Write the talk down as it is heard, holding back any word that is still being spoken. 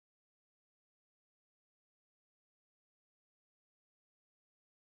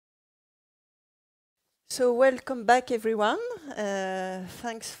So welcome back, everyone.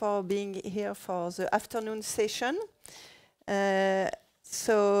 Thanks for being here for the afternoon session.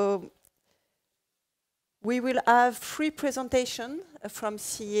 So we will have 3 presentations from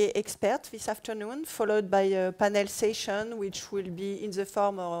CEA experts this afternoon, followed by a panel session, which will be in the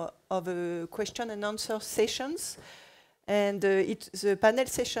form of a question and answer sessions. And the panel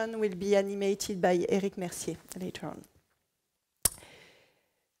session will be animated by Denis Mercier later on.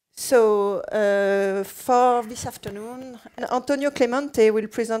 So, for this afternoon, Antonio Clemente will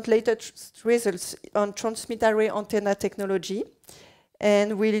present latest results on transmit array antenna technology,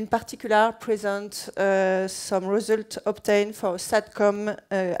 and will in particular present some results obtained for Satcom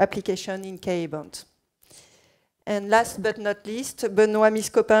application in K-band. And last but not least, Benoît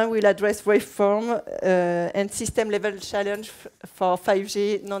Miscopin will address waveform and system-level challenge for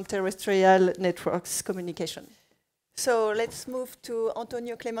 5G non-terrestrial networks communication. So let's move to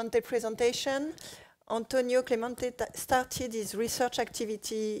Antonio Clemente presentation. Antonio Clemente started his research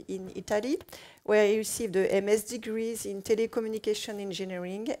activity in Italy, where he received a MS degrees in telecommunication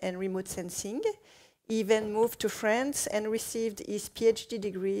engineering and remote sensing. He then moved to France and received his PhD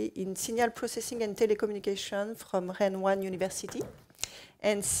degree in signal processing and telecommunication from Rennes 1 University.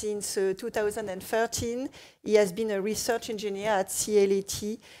 And since 2013, he has been a research engineer at CEA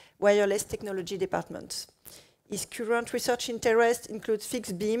Leti Wireless Technology Department. His current research interest includes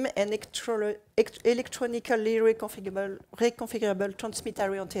fixed beam and electronically reconfigurable transmit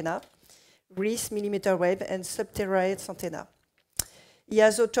array antenna, RIS millimeter wave, and sub-terahertz antenna. He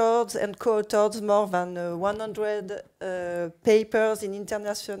has authored and co-authored more than 100 papers in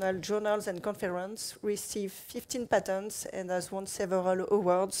international journals and conferences, received 15 patents, and has won several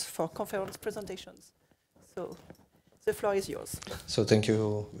awards for conference presentations. So the floor is yours. So thank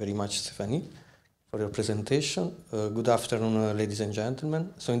you very much, Stéphanie, for your presentation. Good afternoon, ladies and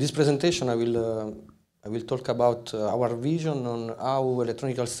gentlemen. So in this presentation, I will talk about our vision on how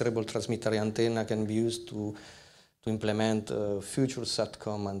electronical steerable transmit array antenna can be used to implement future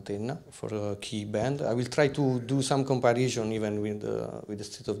Satcom antenna for key band. I will try to do some comparison even with the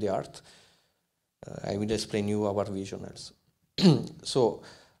state of the art. I will explain you our vision also. So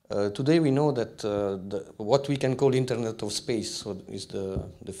today we know that what we can call Internet of Space so is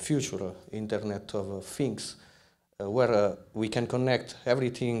the future Internet of Things, where we can connect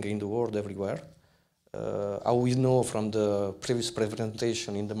everything in the world everywhere. How we know from the previous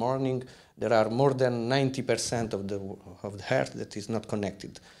presentation in the morning, there are more than 90% of the Earth that is not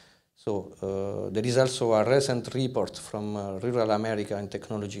connected. So there is also a recent report from Rural America and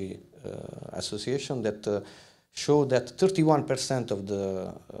Technology Association that show that 31% of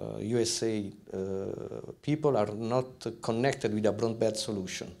the USA people are not connected with a broadband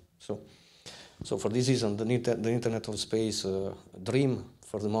solution. So for this reason, the Internet of Space dream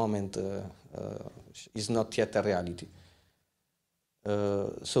for the moment is not yet a reality.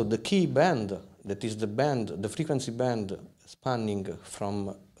 So the key band, that is the frequency band spanning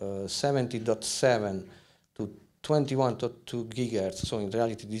from 70.7 to 21.2 gigahertz. So in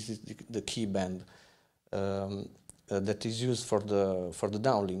reality, this is the key band. That is used for the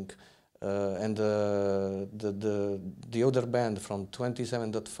downlink, and the other band from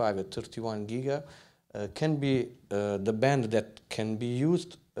 27.5 at 31 giga can be the band that can be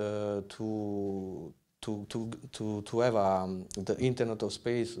used to have the Internet of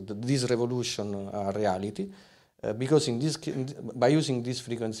Space, this revolution reality, because by using this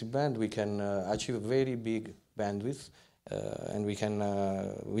frequency band we can achieve very big bandwidth. And we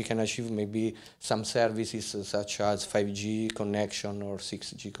can achieve maybe some services such as 5G connection or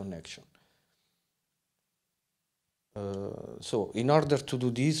 6G connection. So in order to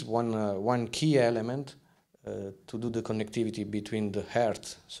do this, one key element to do the connectivity between the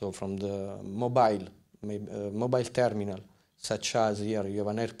Earth, so from the mobile terminal, such as here you have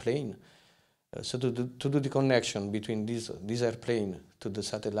an airplane. So to do the connection between this airplane to the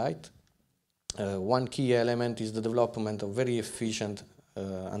satellite, one key element is the development of very efficient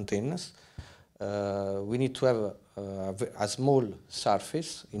antennas. We need to have a small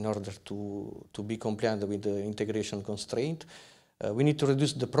surface in order to be compliant with the integration constraint. We need to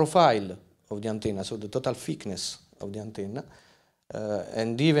reduce the profile of the antenna, so the total thickness of the antenna.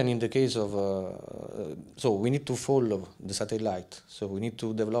 And even in the case of, so we need to follow the satellite. So we need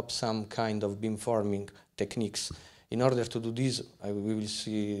to develop some kind of beamforming techniques. In order to do this, we will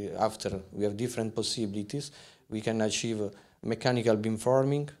see after we have different possibilities. We can achieve mechanical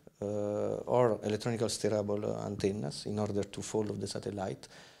beamforming or electronical steerable antennas in order to follow the satellite.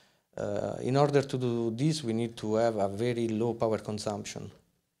 In order to do this, we need to have a very low power consumption.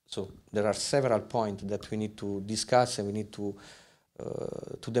 So there are several points that we need to discuss and we need to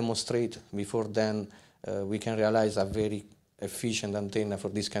demonstrate before then we can realize a very efficient antenna for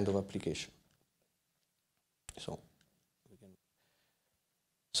this kind of application.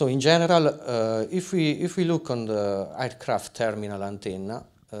 So in general, if we look on the aircraft terminal antenna,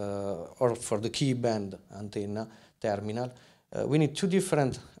 or for the key band antenna terminal, we need two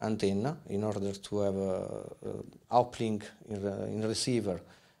different antenna in order to have uplink in receiver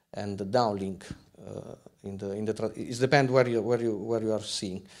and the downlink it depends where you are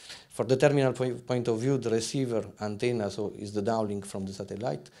seeing. For the terminal point of view, the receiver antenna, so is the downlink from the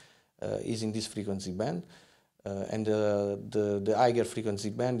satellite, is in this frequency band, and the higher frequency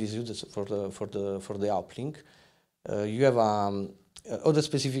band is used for the uplink. You have other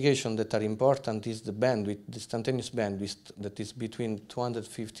specifications that are important is the bandwidth, the instantaneous bandwidth that is between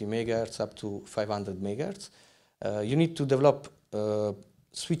 250 megahertz up to 500 megahertz. You need to develop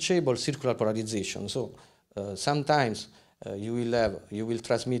switchable circular polarization. So sometimes you will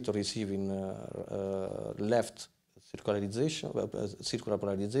transmit or receive in left circular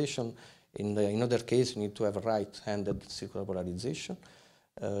polarization. In other case, you need to have right-handed circular polarization.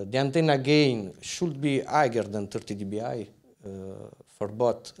 The antenna gain should be higher than 30 dBi for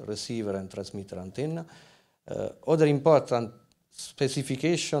both receiver and transmitter antenna. Other important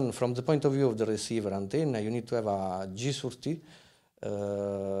specification from the point of view of the receiver antenna, you need to have a G sur T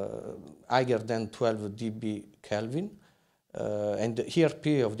higher than 12 dB Kelvin, and the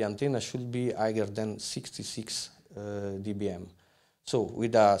ERP of the antenna should be higher than 66 dBm. So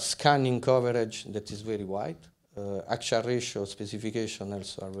with a scanning coverage that is very wide, axial ratio specification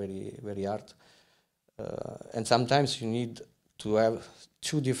also are very, very hard, and sometimes you need to have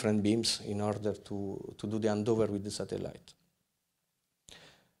two different beams in order to do the handover with the satellite.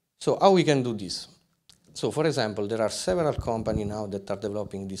 So how we can do this? So for example, there are several companies now that are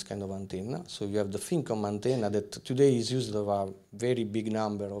developing this kind of antenna. So you have the Fincom antenna that today is used of a very big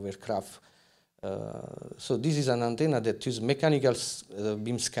number of aircraft. So this is an antenna that uses mechanical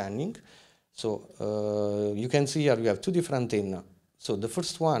beam scanning. So you can see here you have two different antennas. So the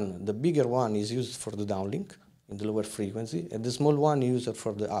first one, the bigger one, is used for the downlink in the lower frequency, and the small one is used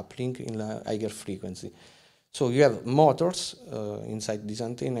for the uplink in the higher frequency. So you have motors inside this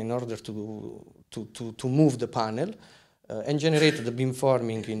antenna in order to move the panel and generate the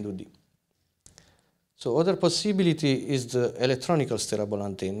beamforming in 2D. So other possibility is the electronical steerable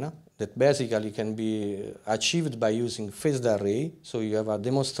antenna that basically can be achieved by using phased array. So you have a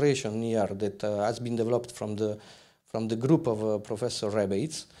demonstration here that has been developed from the group of Professor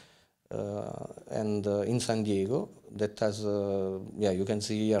Rebates and in San Diego that has, you can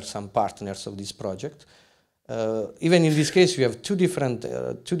see here some partners of this project. Even in this case, you have two different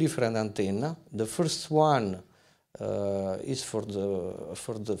antenna. The first one is for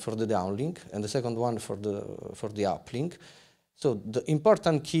the downlink, and the second one for the uplink. So the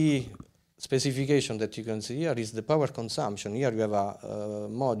important key specification that you can see here is the power consumption. Here you have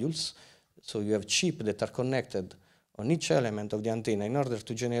modules, so you have chips that are connected on each element of the antenna in order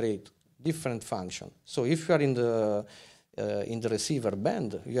to generate different functions. So if you are in the receiver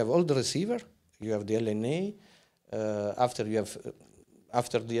band, you have all the receiver. You have the LNA. After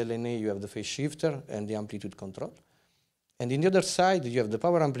the LNA, you have the phase shifter and the amplitude control. And in the other side, you have the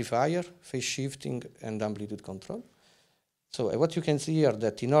power amplifier, phase shifting, and amplitude control. So what you can see here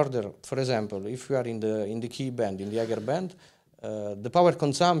that in order, for example, if you are in the key band, in the higher band, the power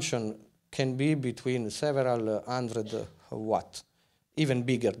consumption can be between several hundred watt, even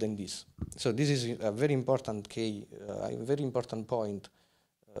bigger than this. So this is a very important key, a very important point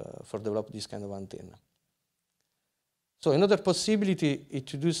for develop this kind of antenna. So another possibility is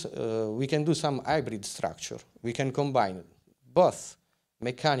to do, we can do some hybrid structure. We can combine both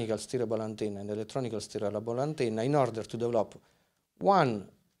mechanical steerable antenna and electronical steerable antenna in order to develop one,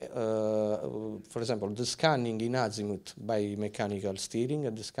 for example, the scanning in azimuth by mechanical steering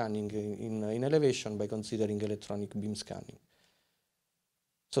and the scanning in elevation by considering electronic beam scanning.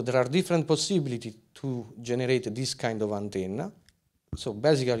 So there are different possibilities to generate this kind of antenna. So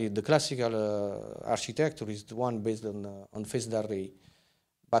basically, the classical architecture is the one based on phased array,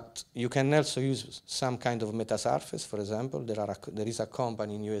 but you can also use some kind of metasurface. For example, there is a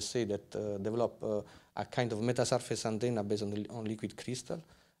company in USA that developed a kind of metasurface antenna based on liquid crystal.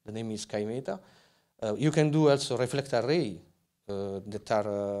 The name is SkyMeta. You can do also reflect array that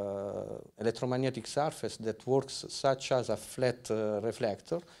are electromagnetic surface that works such as a flat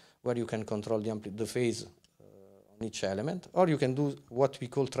reflector, where you can control the phase each element, or you can do what we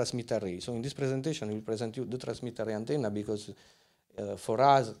call transmit array. So in this presentation, we'll present you the transmit array antenna because for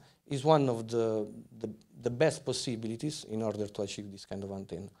us is one of the best possibilities in order to achieve this kind of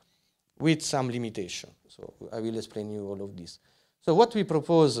antenna with some limitation. So I will explain you all of this. So what we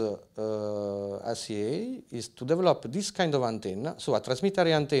propose at CEA is to develop this kind of antenna. So a transmit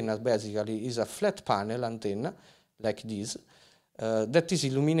array antenna basically is a flat panel antenna like this that is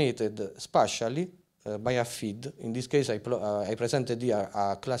illuminated spatially by a feed. In this case, I presented here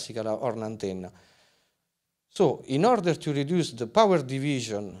a classical horn antenna. So in order to reduce the power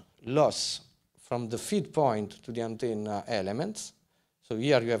division loss from the feed point to the antenna elements, so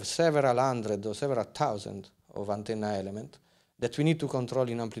here you have several hundred or several thousand of antenna elements that we need to control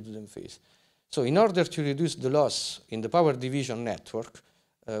in amplitude and phase. So in order to reduce the loss in the power division network,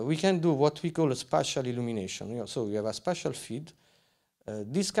 we can do what we call a spatial illumination. So we have a spatial feed.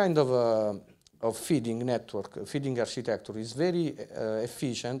 This kind of feeding network, feeding architecture is very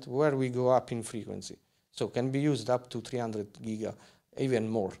efficient where we go up in frequency. So can be used up to 300 giga, even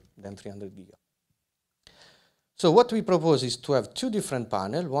more than 300 giga. So what we propose is to have two different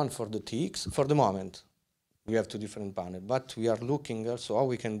panels, one for the TX. For the moment, we have two different panels, but we are looking also how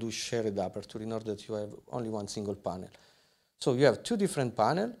we can do shared aperture in order to have only one single panel. So you have two different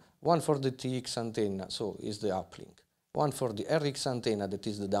panels, one for the TX antenna, so is the uplink, one for the RX antenna, that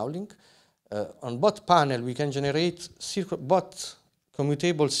is the downlink. On both panels, we can generate both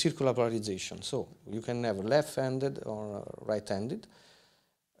commutable circular polarization. So you can have left-handed or right-handed.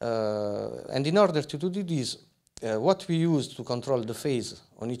 And in order to do this, what we use to control the phase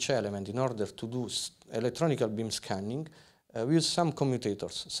on each element in order to do electronical beam scanning, we use some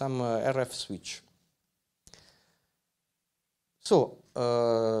commutators, some RF switch. So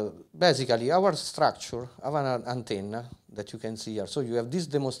basically our structure of an antenna that you can see here. So you have this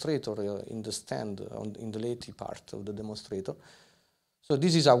demonstrator in the stand, in the Leti part of the demonstrator. So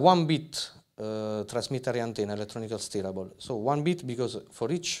this is a 1-bit transmit array antenna, electronical steerable. So 1 bit because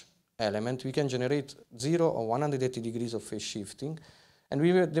for each element we can generate 0 or 180 degrees of phase shifting. And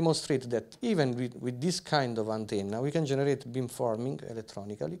we will demonstrate that even with this kind of antenna, we can generate beam forming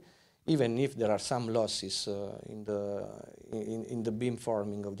electronically, even if there are some losses in the beam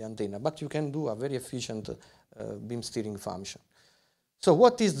forming of the antenna. But you can do a very efficient beam steering function. So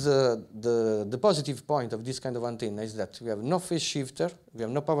what is the positive point of this kind of antenna is that we have no phase shifter, we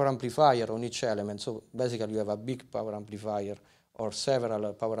have no power amplifier on each element. So basically you have a big power amplifier or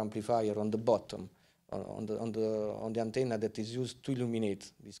several power amplifier on the bottom, on the antenna that is used to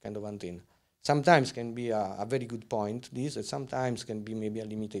illuminate this kind of antenna. Sometimes can be a very good point, this, and sometimes can be maybe a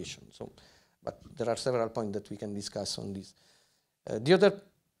limitation. So, but there are several points that we can discuss on this. The other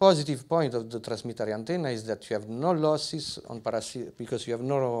positive point of the transmit array antenna is that you have no losses on because you have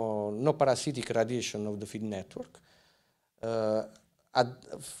no parasitic radiation of the feed network.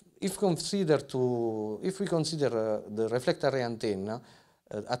 If we consider the reflector array antenna,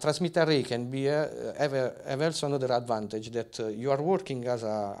 a transmit array can be have also another advantage that you are working as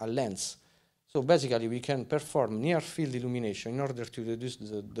a lens. So basically we can perform near field illumination in order to reduce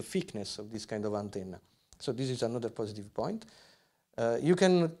the thickness of this kind of antenna. So this is another positive point. You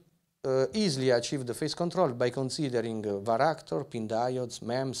can easily achieve the phase control by considering varactor, pin diodes,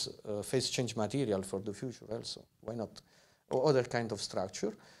 MEMS, phase change material for the future also. Why not? Or other kind of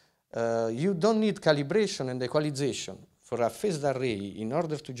structure. You don't need calibration and equalization for a phased array in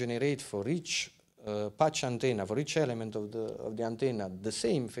order to generate for each patch antenna, for each element of the antenna, the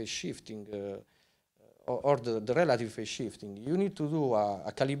same phase shifting or the relative phase shifting. You need to do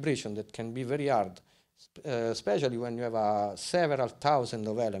a calibration that can be very hard, especially when you have several thousand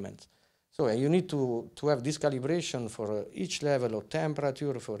of elements. So you need to have this calibration for each level of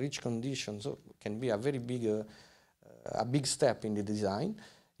temperature, for each condition. So it can be a very big step in the design.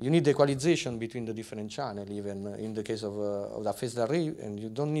 You need equalization between the different channels, even in the case of a phased array, and you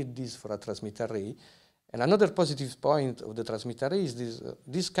don't need this for a transmit array. And another positive point of the transmit array is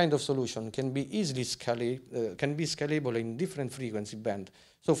this kind of solution can be easily scalable in different frequency bands.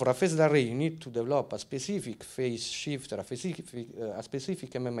 So for a phased array, you need to develop a specific phase shifter, a specific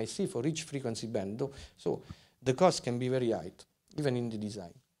MMIC for each frequency band. So the cost can be very high, even in the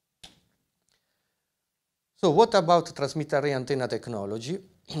design. So what about transmit array antenna technology?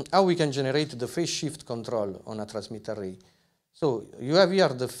 How we can generate the phase shift control on a transmit array? So you have here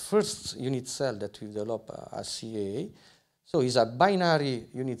the first unit cell that we developed at CEA. So it's a binary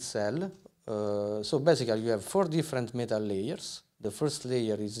unit cell. So basically you have 4 different metal layers. The first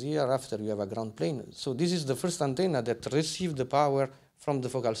layer is here, after you have a ground plane. So this is the first antenna that receives the power from the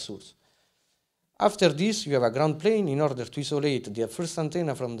focal source. After this, you have a ground plane in order to isolate the first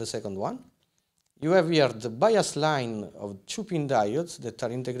antenna from the second one. You have here the bias line of 2 pin diodes that are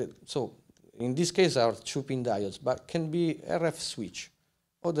integrated. So in this case are 2 pin diodes, but can be RF switch,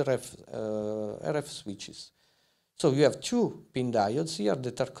 other RF switches. So you have 2 pin diodes here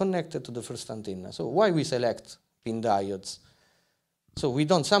that are connected to the first antenna. So why we select pin diodes? So we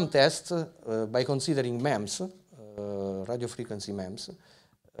done some tests by considering MEMS, radio frequency MEMS.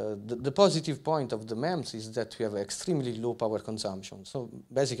 The positive point of the MEMS is that we have extremely low power consumption. So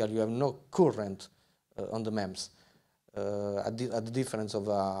basically you have no current on the MEMS, at the difference of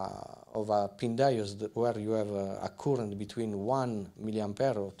a PIN diode where you have a current between 1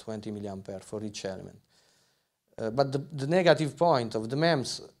 milliampere or 20 milliampere for each element. But the negative point of the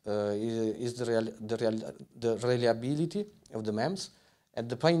MEMS is the reliability of the MEMS. And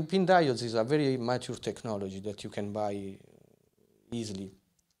the PIN diodes is a very mature technology that you can buy easily.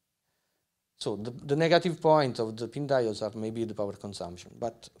 So the negative point of the PIN diodes are maybe the power consumption,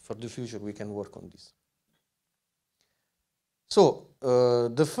 but for the future we can work on this. So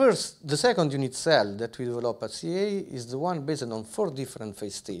the second unit cell that we develop at CEA is the one based on 4 different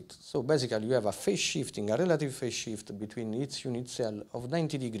phase states. So basically you have a phase shifting, a relative phase shift between each unit cell of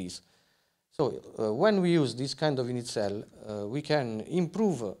 90 degrees. So when we use this kind of unit cell, we can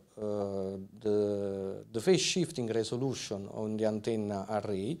improve the phase shifting resolution on the antenna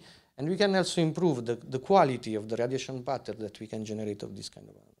array, and we can also improve the quality of the radiation pattern that we can generate of this kind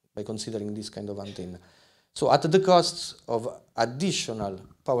of, by considering this kind of antenna. So at the cost of additional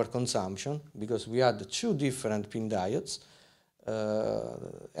power consumption, because we had 2 different PIN diodes,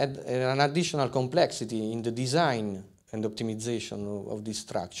 and an additional complexity in the design and optimization of this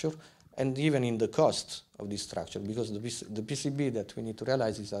structure, and even in the cost of this structure, because the PCB that we need to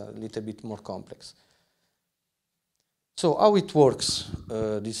realize is a little bit more complex. So how it works,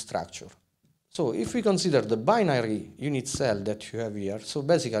 this structure? So if we consider the binary unit cell that you have here, so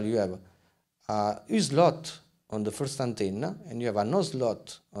basically you have a U-slot on the first antenna, and you have a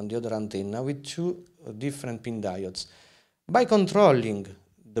no-slot on the other antenna with 2 different PIN diodes. By controlling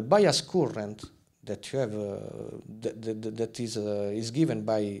the bias current that you have, that is given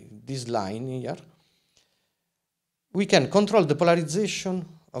by this line here, we can control the polarization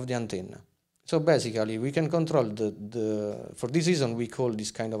of the antenna. So basically, we can control for this reason we call this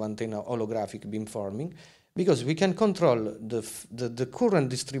kind of antenna holographic beamforming, because we can control the current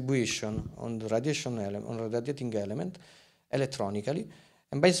distribution on the radiating element electronically,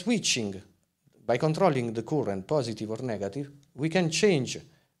 and by switching, by controlling the current, positive or negative, we can change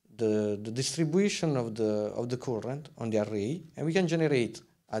the distribution of the current on the array, and we can generate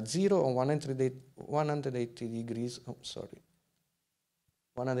at 0 or 180 degrees. Oh, sorry,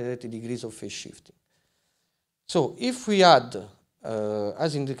 180 degrees of phase shifting. So if we add,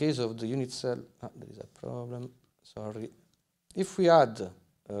 as in the case of the unit cell, there is a problem. Sorry. If we add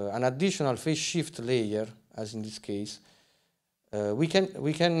an additional phase shift layer, as in this case, we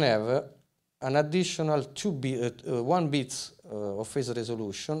can have an additional 1 bits of phase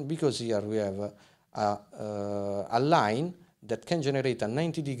resolution, because here we have a line that can generate a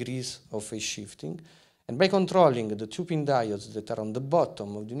 90 degrees of phase shifting, and by controlling the 2 PIN diodes that are on the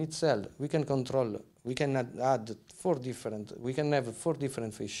bottom of the unit cell, we can add 4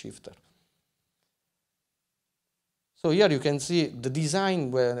 different phase shifters. So here you can see the design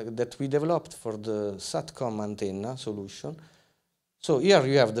that we developed for the Satcom antenna solution. So here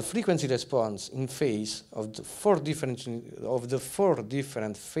you have the frequency response in phase of the 4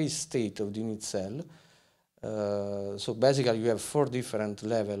 different phase state of the unit cell. So basically you have 4 different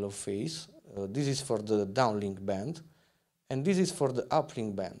levels of phase. This is for the downlink band, and this is for the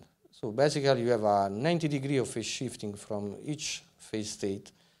uplink band. So basically you have a 90 degree of phase shifting from each phase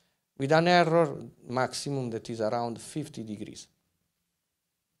state, with an error maximum that is around 50 degrees.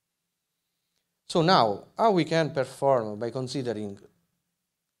 So now, how we can perform by considering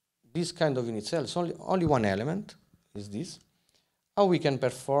this kind of unit cells, only one element is this, how we can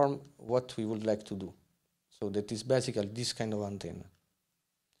perform what we would like to do. So that is basically this kind of antenna.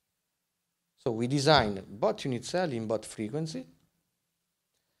 So we design both unit cell in both frequency,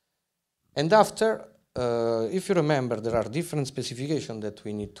 and after, if you remember, there are different specifications that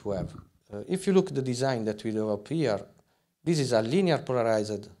we need to have. If you look at the design that we develop here, this is a linear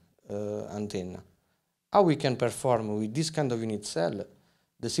polarized antenna. How we can perform with this kind of unit cell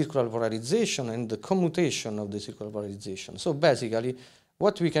the circular polarization and the commutation of the circular polarization. So basically,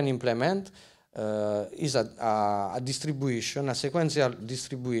 what we can implement is a distribution, a sequential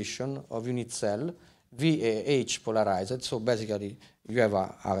distribution of unit cell, VAH polarized. So basically, you have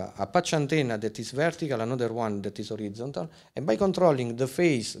a patch antenna that is vertical, another one that is horizontal, and by controlling the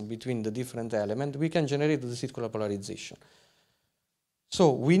phase between the different elements, we can generate the circular polarization.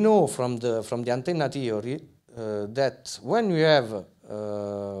 So we know from the antenna theory that when you have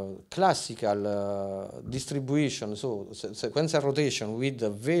classical distribution, so sequential rotation with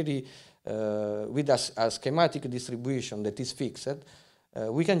a schematic distribution that is fixed,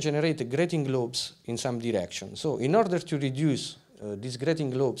 we can generate grating lobes in some direction. So in order to reduce these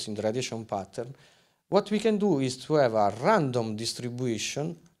grating lobes in the radiation pattern, what we can do is to have a random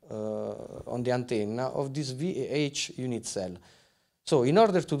distribution on the antenna of this VH unit cell. So in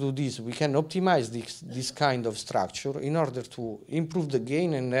order to do this, we can optimize this kind of structure in order to improve the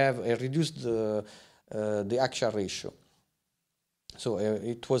gain and have reduce the axial ratio. So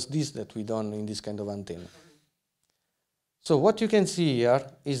it was this that we done in this kind of antenna. So what you can see here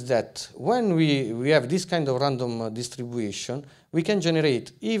is that when we have this kind of random distribution, we can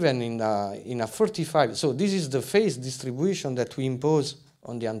generate even in a 45, so this is the phase distribution that we impose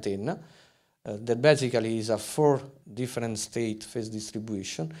on the antenna, that basically is a 4 different state phase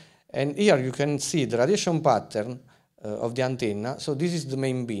distribution. And here you can see the radiation pattern of the antenna. So this is the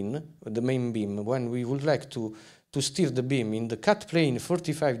main beam when we would like to steer the beam in the cut plane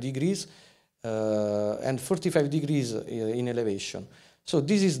 45 degrees and 45 degrees in elevation. So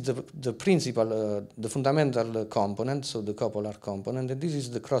this is the principal, the fundamental component, so the copolar component, and this is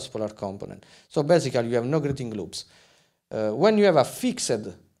the cross-polar component. So basically you have no grating loops. When you have a fixed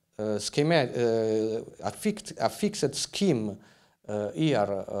scheme here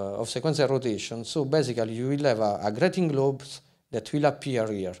of sequential rotation, so basically you will have a grating lobes that will appear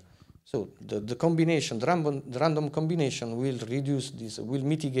here. So the combination, the random combination will reduce this, will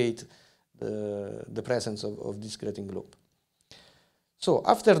mitigate the presence of this grating lobe. So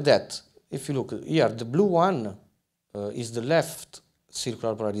after that, if you look here, the blue one is the left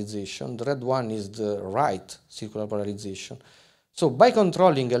circular polarization, the red one is the right circular polarization. So by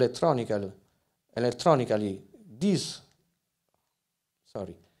controlling electronically this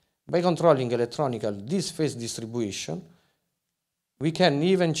phase distribution, we can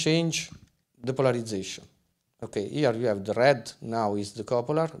even change the polarization. Okay, here you have the red now is the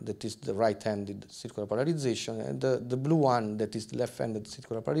copolar, that is the right-handed circular polarization, and the blue one, that is the left-handed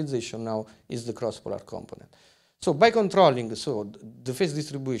circular polarization, now is the cross-polar component. So by controlling the phase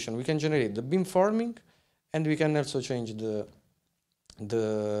distribution, we can generate the beam forming, and we can also change the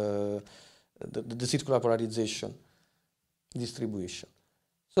circular polarization distribution.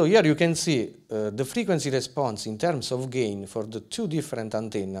 So here you can see the frequency response in terms of gain for the 2 different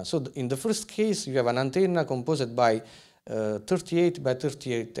antennas. So in the first case, you have an antenna composed by 38 by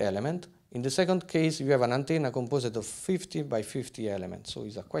 38 elements. In the second case, you have an antenna composed of 50 by 50 elements. So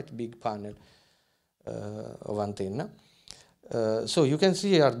it's a quite big panel of antenna. So you can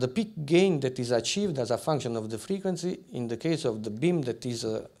see here the peak gain that is achieved as a function of the frequency in the case of the beam that is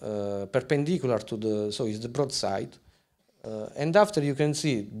perpendicular to the, so is the broadside. And after you can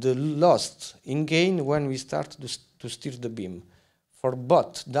see the loss in gain when we start to steer the beam for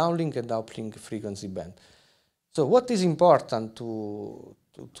both downlink and uplink frequency band. So what is important to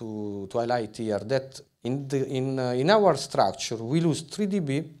highlight here, that in our structure we lose 3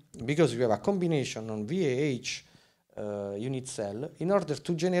 dB because we have a combination on VAH unit cell in order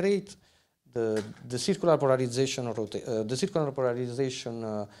to generate the circular polarization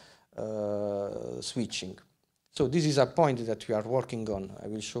switching. So this is a point that we are working on. I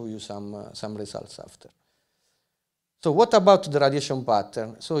will show you some results after. So what about the radiation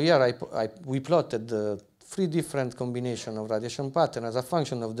pattern? So here we plotted the 3 different combinations of radiation pattern as a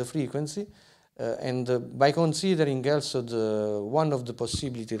function of the frequency, and by considering also one of the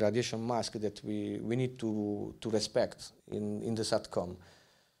possibility radiation mask that we need to respect in the Satcom.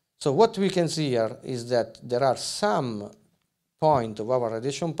 So what we can see here is that there are some point of our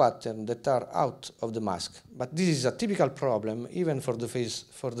radiation pattern that are out of the mask, but this is a typical problem even for the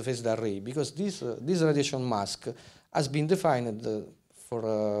phased array, because this radiation mask has been defined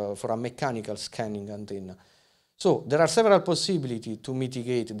for a mechanical scanning antenna. So there are several possibilities to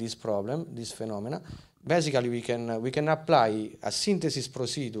mitigate this problem, this phenomena. Basically, we can apply a synthesis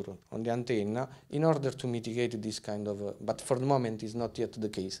procedure on the antenna in order to mitigate this kind of, but for the moment is not yet the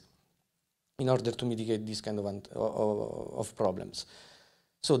case, in order to mitigate this kind of problems.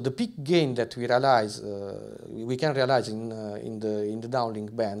 So the peak gain that we realize, we can realize in the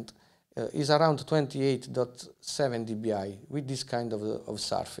downlink band is around 28.7 dBi with this kind of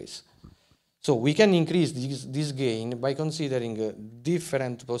surface. So we can increase this gain by considering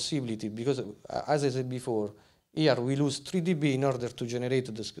different possibilities, because as I said before, here we lose 3 dB in order to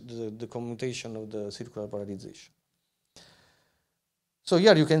generate the commutation of the circular polarization. So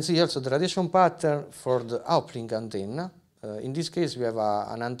here you can see also the radiation pattern for the uplink antenna. In this case, we have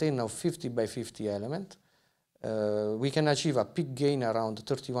an antenna of 50 by 50 element. We can achieve a peak gain around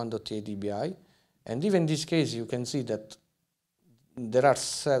 31.8 dBi. And even in this case, you can see that there are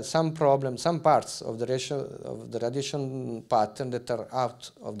some problems, some parts of the radiation pattern that are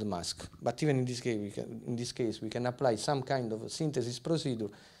out of the mask. But even in this case, we can apply some kind of synthesis procedure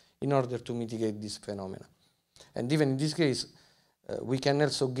in order to mitigate this phenomena. And even in this case, We can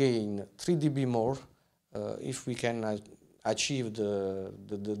also gain 3 dB more if we can achieve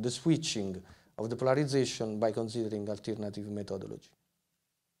the switching of the polarization by considering alternative methodology.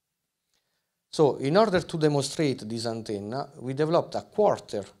 So in order to demonstrate this antenna, we developed a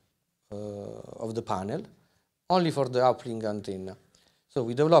quarter of the panel only for the uplink antenna. So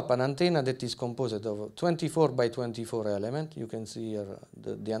we developed an antenna that is composed of 24 by 24 elements. You can see here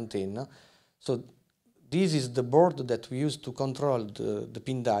the antenna. So this is the board that we use to control the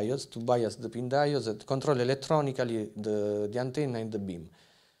pin diodes, to bias the pin diodes, and control electronically the antenna and the beam.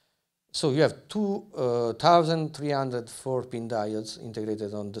 So you have 2,304 pin diodes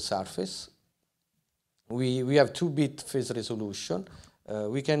integrated on the surface. We have 2-bit phase resolution.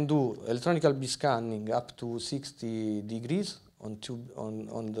 We can do electronical beam scanning up to 60 degrees on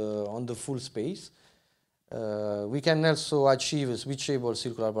the full space. We can also achieve switchable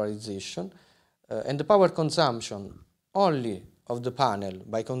circular polarization. And the power consumption only of the panel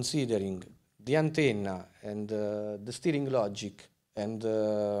by considering the antenna and the steering logic and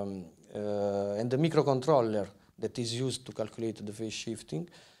the microcontroller that is used to calculate the phase shifting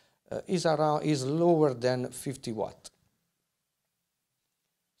is lower than 50 watt.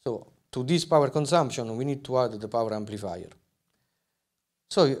 So to this power consumption we need to add the power amplifier.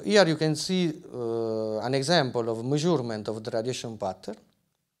 So here you can see an example of measurement of the radiation pattern.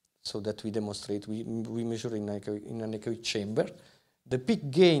 So that we demonstrate, we measure in an echoic chamber. The peak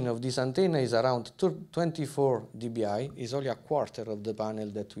gain of this antenna is around 24 dBi, is only a quarter of the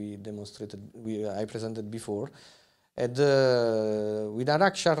panel that we demonstrated, I presented before. And with an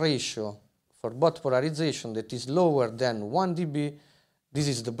action ratio for both polarization that is lower than 1 dB, this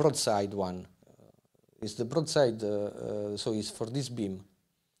is the broadside one. It's the broadside, so it's for this beam.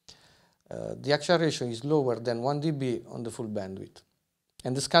 The action ratio is lower than 1 dB on the full bandwidth.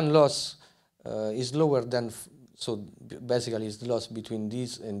 And the scan loss is lower than, so basically the loss between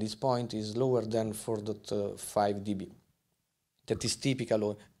this and this point is lower than 4.5 dB. That is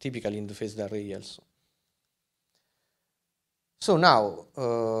typical in the phased array also. So now,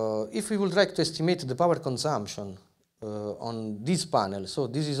 if we would like to estimate the power consumption on this panel, so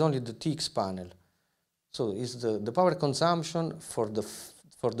this is only the TX panel. So is the power consumption for the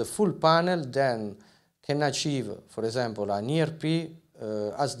full panel then can achieve, for example, an ERP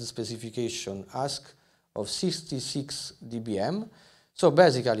as the specification ask of 66 dBm. So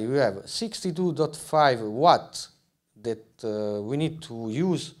basically we have 62.5 watts that we need to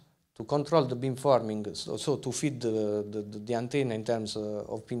use to control the beamforming, so to feed the antenna in terms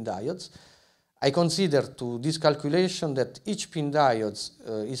of pin diodes. I consider to this calculation that each pin diodes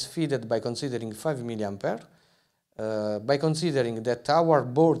is fed by considering 5 milliampere, by considering that our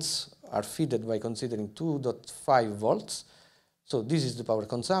boards are fed by considering 2.5 volts. So this is the power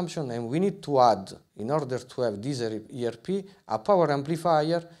consumption, and we need to add, in order to have this ERP, a power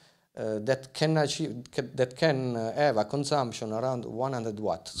amplifier that can have a consumption around 100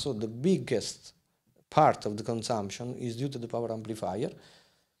 watts. So the biggest part of the consumption is due to the power amplifier.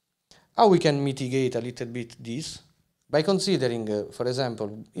 How we can mitigate a little bit this? By considering, for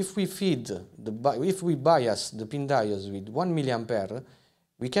example, if we bias the pin diodes with 1 milliampere,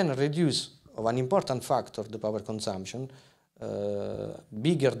 we can reduce of an important factor the power consumption,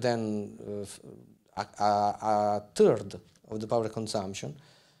 bigger than a third of the power consumption.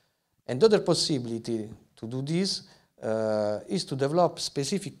 And the other possibility to do this is to develop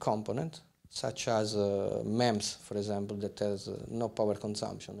specific component, such as MEMS, for example, that has no power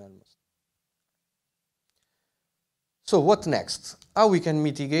consumption almost. So what next? How we can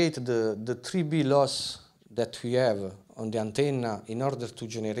mitigate the 3B loss that we have on the antenna in order to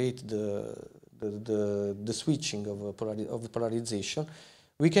generate the switching of polarization?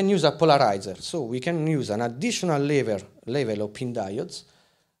 We can use a polarizer. So we can use an additional level of pin diodes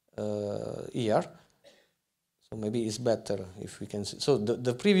here. So maybe it's better if we can see. So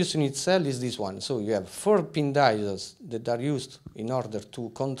the previous unit cell is this one. So you have 4 pin diodes that are used in order to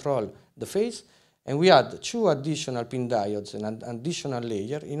control the phase, and we add 2 additional pin diodes and an additional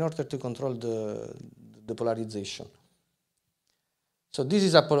layer in order to control the polarization. So this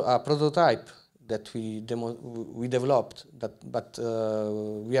is a prototype that we developed, but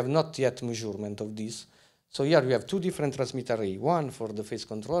we have not yet measurement of this. So here we have 2 different transmit arrays, one for the phase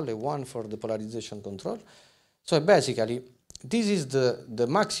control and one for the polarization control. So basically, this is the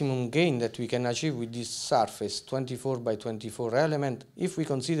maximum gain that we can achieve with this surface, 24 by 24 element, if we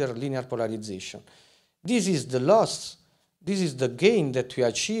consider linear polarization. This is the loss, this is the gain that we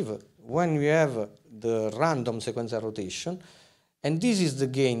achieve when we have the random sequential rotation. And this is the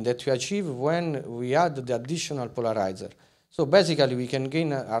gain that we achieve when we add the additional polarizer. So basically we can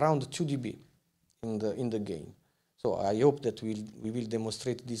gain around 2 dB in the gain. So I hope that we will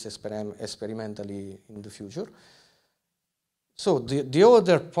demonstrate this experimentally in the future. So the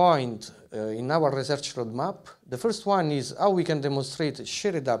other point in our research roadmap, the first one is how we can demonstrate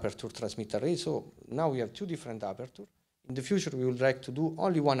shared aperture transmit array. So now we have two different apertures. In the future, we would like to do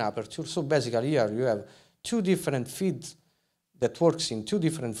only one aperture. So basically here you have two different feeds that works in two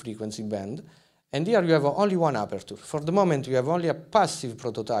different frequency bands. And here you have only one aperture. For the moment, we have only a passive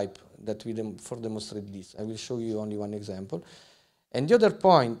prototype that we demonstrate this. I will show you only one example. And the other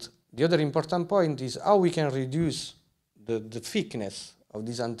point, the other important point is how we can reduce the thickness of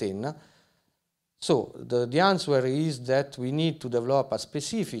this antenna. So the answer is that we need to develop a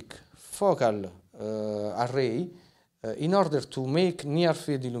specific focal array in order to make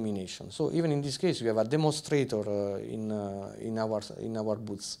near-field illumination. So even in this case, we have a demonstrator in our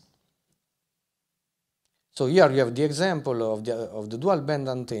booths. So here you have the example of the dual band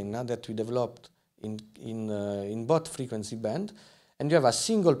antenna that we developed in both frequency band, and you have a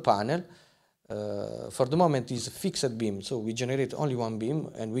single panel. For the moment is fixed beam, so we generate only one beam,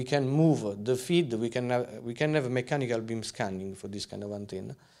 and we can move the feed. We can have mechanical beam scanning for this kind of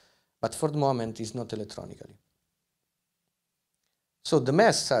antenna, but for the moment is not electronically. So the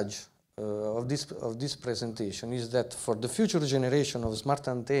message of this presentation is that for the future generation of smart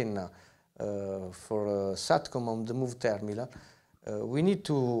antenna for Satcom on the move terminal, we need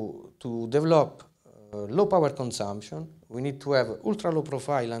to develop low power consumption. We need to have ultra low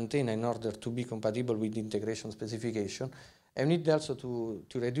profile antenna in order to be compatible with the integration specification, and we need also to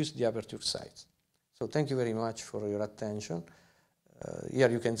reduce the aperture size. So thank you very much for your attention. Here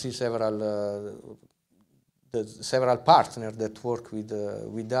you can see several partners that work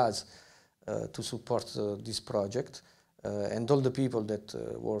with us to support this project, and all the people that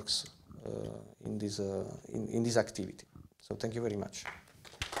works in this activity. So thank you very much.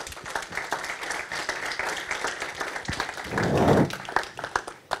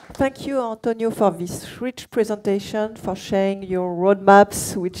 Thank you, Antonio, for this rich presentation, for sharing your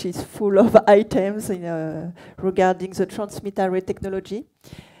roadmaps, which is full of items regarding the transmit array technology.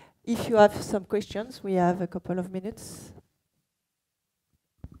 If you have some questions, we have a couple of minutes.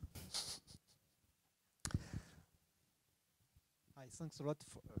 Hi, thanks a lot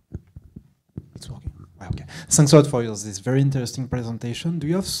for it's working. Okay. Thanks a lot for this very interesting presentation. Do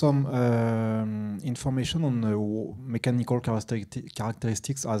you have some information on mechanical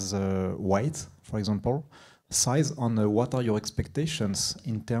characteristics as weight, for example, size, and what are your expectations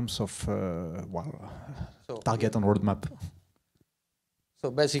in terms of target and roadmap?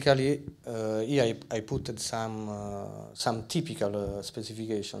 So basically, here I put some typical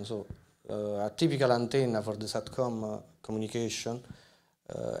specifications. So a typical antenna for the Satcom communication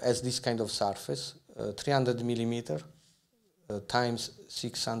has this kind of surface, 300 millimeter times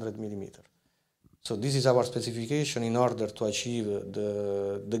 600 millimeter. So this is our specification in order to achieve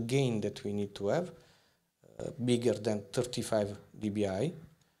the gain that we need to have, bigger than 35 dBi.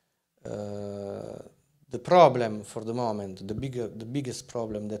 The problem for the moment, the biggest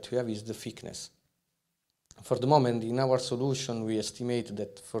problem that we have is the thickness. For the moment, in our solution, we estimate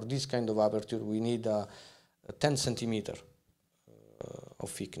that for this kind of aperture, we need a 10 centimeter of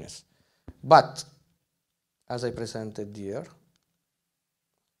thickness. But, as I presented here,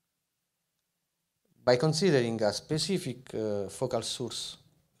 by considering a specific focal source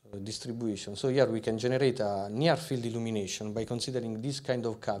distribution, so here we can generate a near-field illumination by considering this kind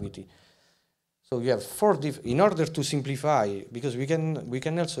of cavity. So you have in order to simplify, because we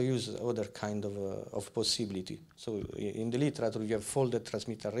can also use other kind of possibility. So in the literature you have folded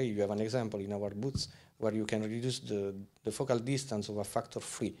transmit array. You have an example in our booths where you can reduce the focal distance of a factor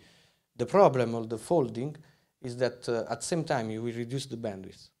 3. The problem of the folding is that at the same time you will reduce the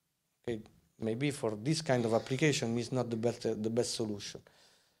bandwidth. Okay? Maybe for this kind of application is not the best solution.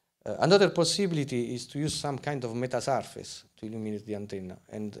 Another possibility is to use some kind of metasurface to illuminate the antenna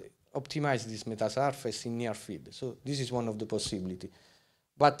and optimize this metasurface in near field. So this is one of the possibilities.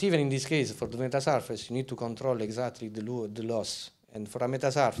 But even in this case, for the metasurface, you need to control exactly the loss. And for a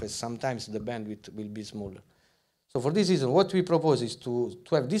metasurface, sometimes the bandwidth will be smaller. So for this reason, what we propose is to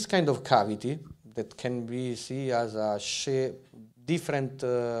have this kind of cavity that can be seen as a different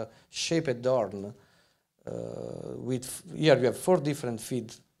shaped horn. Here we have 4 different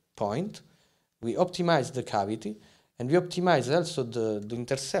feed points. We optimize the cavity. And we optimize also the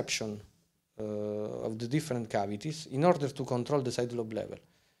interception of the different cavities in order to control the side lobe level.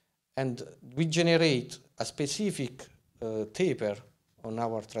 And we generate a specific taper on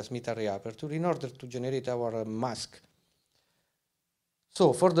our transmit array aperture in order to generate our mask.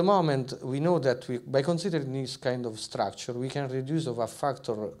 So for the moment, we know that by considering this kind of structure, we can reduce of a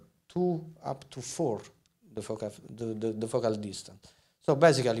factor 2 up to 4 the focal distance. So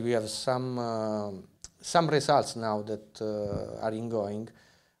basically, we have some results now that are ongoing,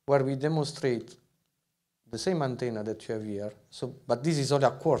 where we demonstrate the same antenna that you have here. So, but this is only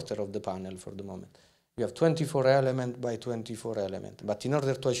a quarter of the panel for the moment. We have 24 element by 24 element. But in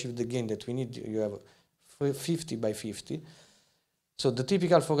order to achieve the gain that we need, you have 50 by 50. So the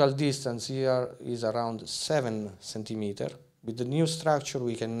typical focal distance here is around 7 centimeter. With the new structure,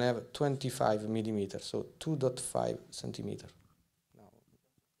 we can have 25 millimeters, so 2.5 centimeter.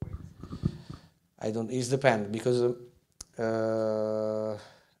 I don't. It depends because I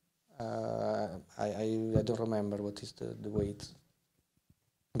don't remember what is the weight,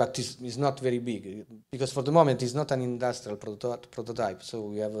 but it's not very big because for the moment it's not an industrial prototype. So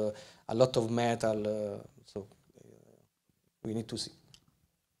we have a lot of metal. So we need to see.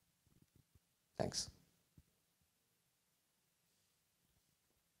 Thanks.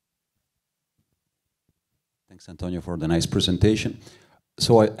 Thanks, Antonio, for the nice presentation.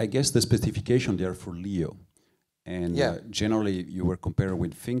 So I guess the specification there for LEO, and yeah. Generally you were comparing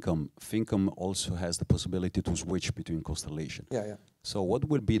with FinCom. FinCom also has the possibility to switch between constellation. Yeah, yeah. So what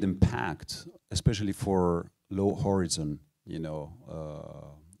will be the impact, especially for low horizon,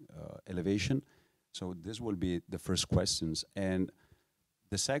 elevation? So this will be the first questions, and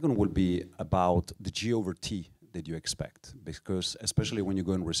the second will be about the G over T that you expect, because especially when you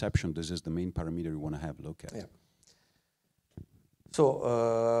go in reception, this is the main parameter you want to have a look at. Yeah. So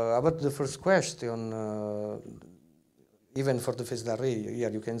about the first question, even for the phased array, here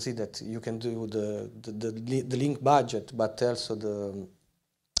you can see that you can do the link budget, but also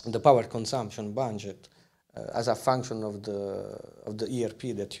the power consumption budget as a function of the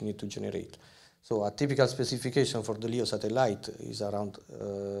ERP that you need to generate. So a typical specification for the LEO satellite is around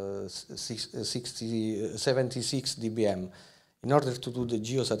 76 dBm. In order to do the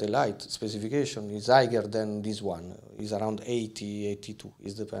GEO satellite specification is higher than this one, is around 80, 82.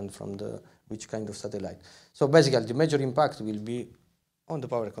 It depends from which kind of satellite. So basically the major impact will be on the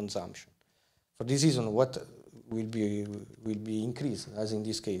power consumption. For this reason, what will be increased, as in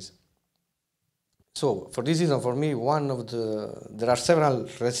this case. So for this reason, for me, there are several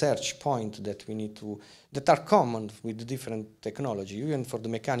research points that we need to, that are common with the different technology, even for the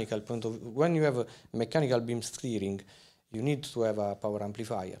mechanical point of view. When you have a mechanical beam steering, you need to have a power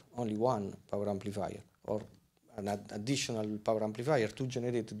amplifier, only one power amplifier, or an additional power amplifier to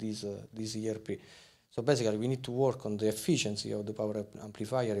generate this ERP. So basically, we need to work on the efficiency of the power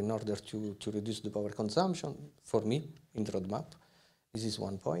amplifier in order to reduce the power consumption, for me, in the roadmap. This is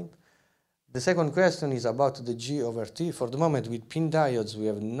one point. The second question is about the G over T. For the moment, with pin diodes, we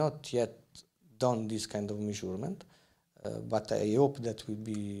have not yet done this kind of measurement, but I hope that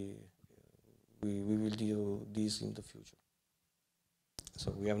we will do this in the future.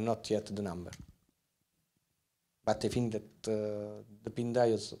 So we have not yet the number. But I think that the pin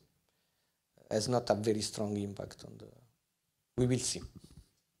diodes has not a very strong impact on the... We will see.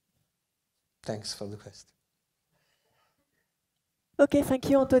 Thanks for the question. Okay, thank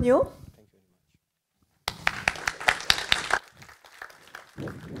you, Antonio.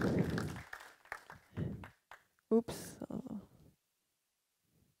 Oops.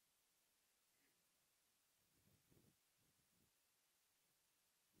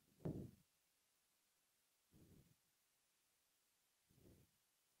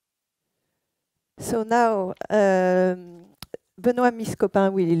 So now, Benoît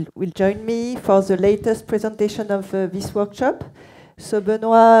Miscopin will join me for the latest presentation of this workshop. So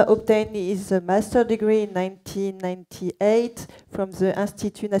Benoît obtained his master's degree in 1998 from the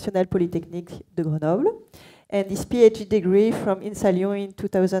Institut National Polytechnique de Grenoble, and his PhD degree from INSA Lyon in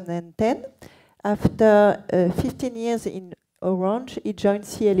 2010. After 15 years in Orange, he joined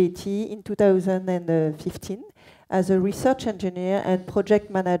CEA Leti in 2015 as a research engineer and project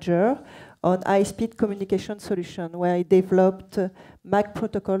manager on high-speed communication solution, where he developed MAC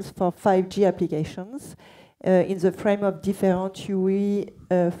protocols for 5G applications in the frame of different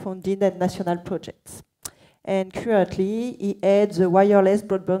UE-funded and national projects. And currently, he heads the wireless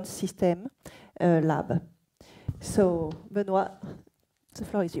broadband system lab. So, Benoît, the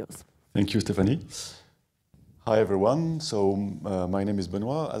floor is yours. Thank you, Stéphanie. Hi, everyone. So, my name is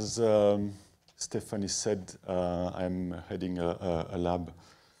Benoît. As Stéphanie said, I'm heading a lab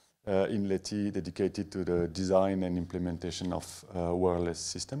in Leti dedicated to the design and implementation of wireless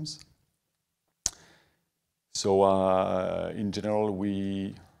systems. So in general,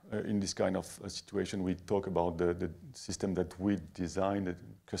 we, in this kind of situation, we talk about the system that we design, the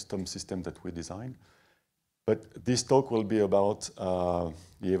custom system that we design. But this talk will be about the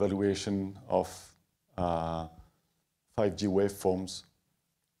evaluation of 5G waveforms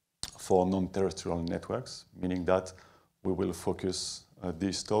for non-terrestrial networks, meaning that we will focus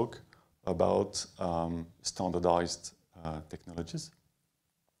this talk about standardized technologies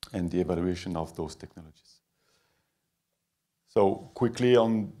and the evaluation of those technologies. So quickly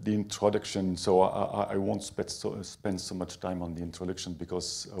on the introduction, so I won't spend so much time on the introduction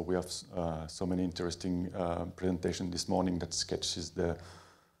because we have so many interesting presentations this morning that sketches the,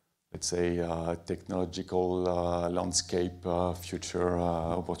 let's say, technological landscape, future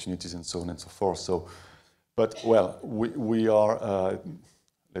opportunities, and so on and so forth. So, but well, we are,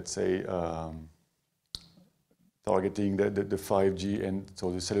 let's say, targeting the 5G and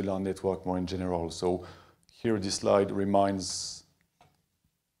so the cellular network more in general. So here this slide reminds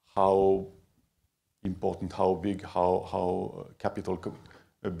how important, how big, how capital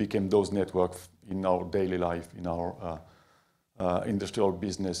became those networks in our daily life, in our industrial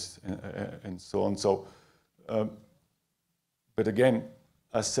business, and so on. So, but again,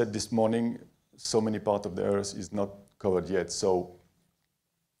 as said this morning, so many parts of the Earth is not covered yet. So,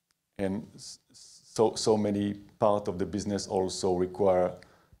 and so many parts of the business also require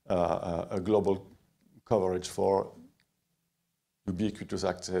a global coverage for ubiquitous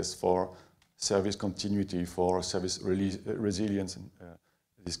access, for service continuity, for service resilience, and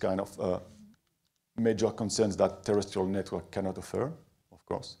this kind of major concerns that terrestrial network cannot offer, of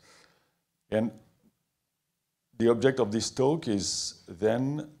course. And the object of this talk is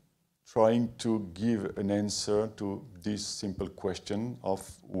then trying to give an answer to this simple question of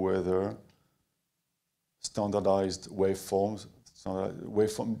whether standardized waveforms,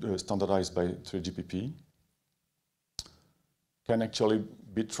 standardized by 3GPP, can actually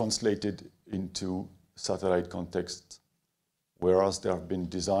be translated into satellite context, whereas they have been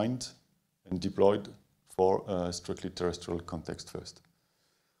designed and deployed for a strictly terrestrial context first.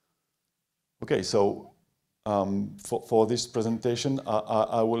 Okay, so for this presentation,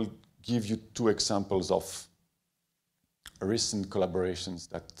 I will give you two examples of recent collaborations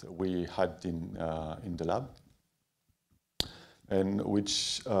that we had in the lab, and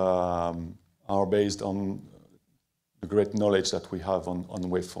which are based on the great knowledge that we have on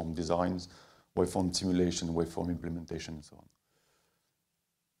waveform designs, waveform simulation, waveform implementation, and so on.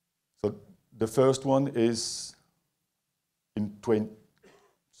 So the first one is in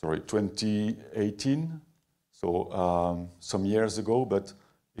 2018, so some years ago, but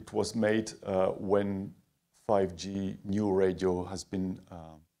it was made when 5G new radio has been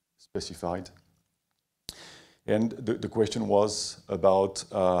specified. And the question was about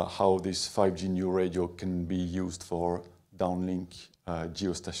how this 5G new radio can be used for downlink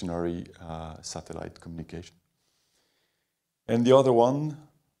geostationary satellite communication. And the other one,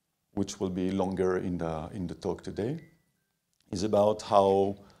 which will be longer in the talk today, is about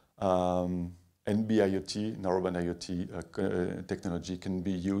how NB-IoT, narrowband IoT technology can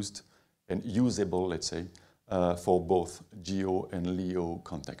be used and usable, let's say, for both GEO and LEO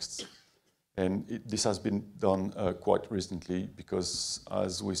contexts. And this has been done quite recently because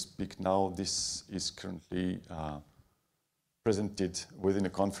as we speak now, this is currently presented within a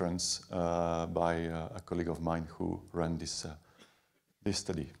conference by a colleague of mine who ran this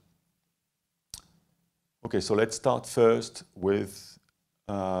study. Okay, so let's start first with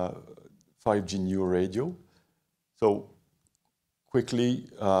 5G new radio. So quickly,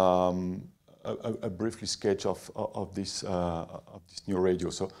 a briefly sketch of this new radio.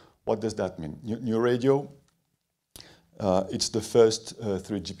 So what does that mean? New radio, it's the first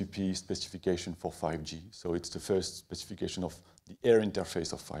 3GPP specification for 5G. So it's the first specification of the air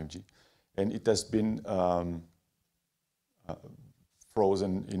interface of 5G. And it has been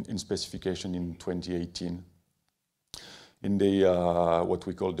frozen in specification in 2018 in the what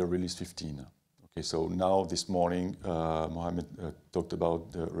we call the release 15. Okay, so now this morning, Mohammed talked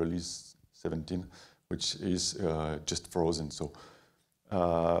about the release 17, which is just frozen. So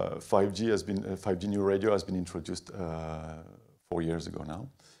 5G has been 5G new radio has been introduced 4 years ago now,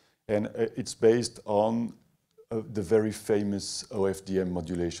 and it's based on the very famous OFDM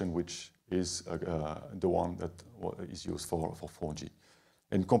modulation, which is the one that is used for 4G.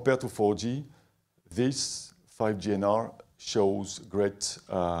 And compared to 4G, this 5G NR shows great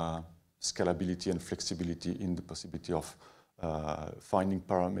scalability and flexibility in the possibility of finding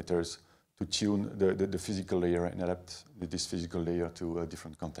parameters to tune the physical layer and adapt this physical layer to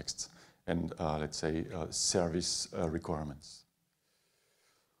different contexts and, let's say, service requirements.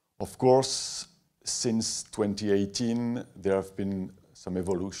 Of course, since 2018, there have been some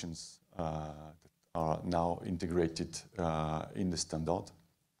evolutions that are now integrated in the standard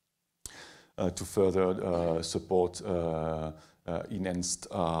to further support enhanced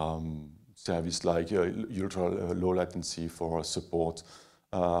service like ultra low latency for support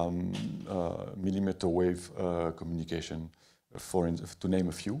millimeter wave communication, to name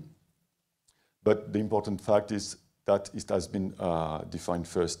a few. But the important fact is that it has been defined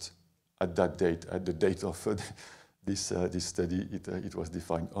first at that date, at the date of this study. It was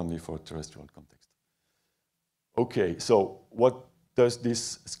defined only for terrestrial context. Okay, so what does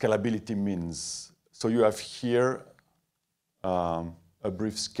this scalability means? So you have here a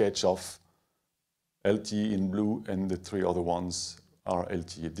brief sketch of LTE in blue, and the three other ones are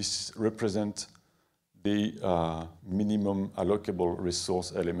LTE. This represents the minimum allocable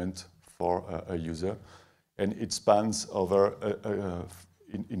resource element for a user, and it spans over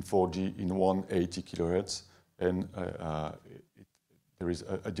in 4G in 180 kilohertz, and there is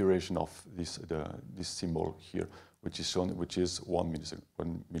a duration of this symbol here, which is shown, which is 1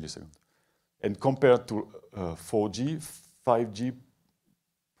 millisecond. And compared to 4G, 5G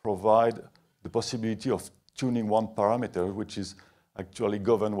provide the possibility of tuning one parameter, which is actually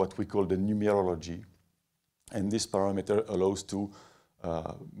govern what we call the numerology. And this parameter allows to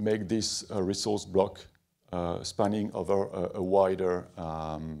make this resource block spanning over a wider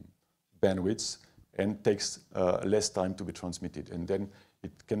bandwidth, and takes less time to be transmitted. And then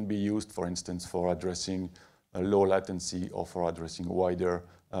it can be used, for instance, for addressing low latency or for addressing wider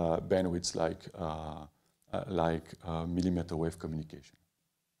bandwidths like millimeter wave communication.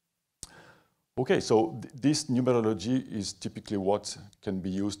 Okay, so this numerology is typically what can be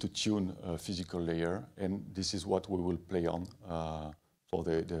used to tune a physical layer, and this is what we will play on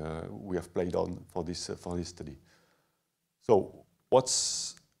we have played on for this study. So what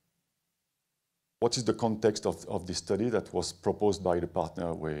is the context of this study that was proposed by the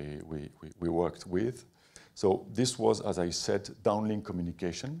partner we worked with? So this was, as I said, downlink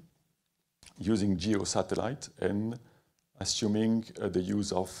communication using geosatellite and assuming the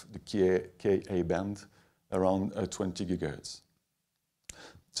use of the Ka band around 20 gigahertz.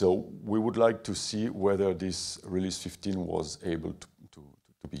 So we would like to see whether this release 15 was able to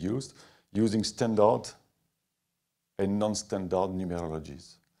be used using standard and non-standard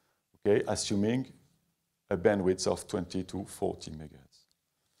numerologies, okay, assuming a bandwidth of 20 to 40 megahertz.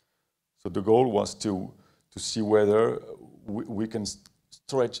 So the goal was to see whether we can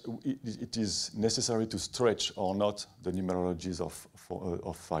stretch, it is necessary to stretch or not the numerologies of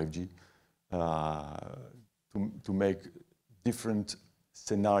 5G to make different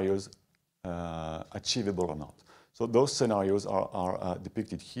scenarios achievable or not. So those scenarios are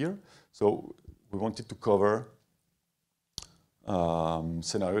depicted here. So we wanted to cover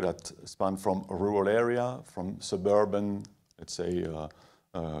scenario that span from a rural area, from suburban, let's say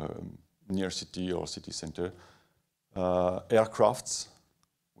near city or city center, aircrafts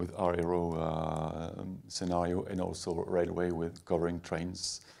with RARO scenario, and also railway with covering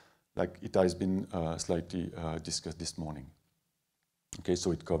trains, like it has been slightly discussed this morning. Okay,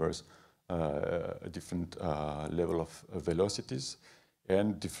 so it covers a different level of velocities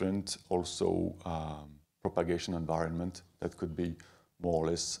and different also propagation environment that could be more or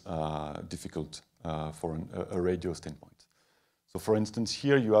less difficult for a radio standpoint. So for instance,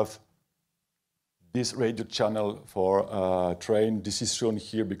 here you have this radio channel for train. This is shown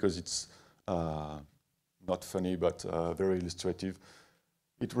here because it's not funny, but very illustrative.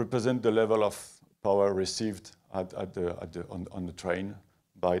 It represents the level of power received on the train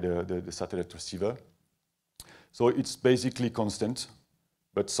by the satellite receiver. So it's basically constant,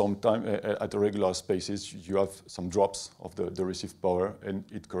 but sometimes at regular spaces you have some drops of the received power, and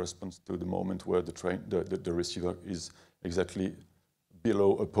it corresponds to the moment where the receiver is exactly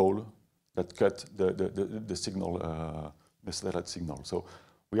below a pole that cut the signal, the satellite signal. So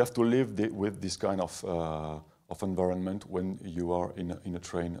we have to live with this kind of environment when you are in a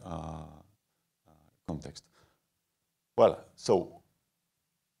train context. Well, so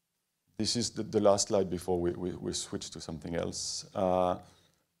this is the last slide before we switch to something else.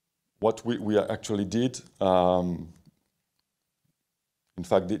 What we actually did, in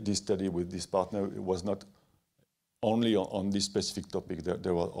fact, this study with this partner, it was not only on this specific topic.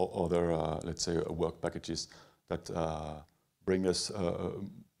 There were other, let's say, work packages that bring us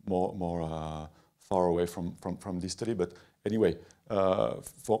more far away from this study. But anyway,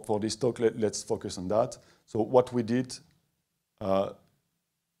 for this talk, let's focus on that. So what we did,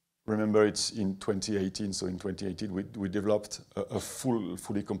 remember it's in 2018, so in 2018 we developed a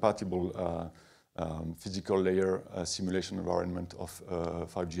fully compatible physical layer simulation environment of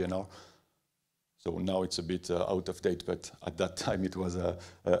 5G NR. So now it's a bit out of date, but at that time it was a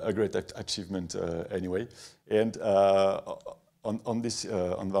great achievement anyway. And on this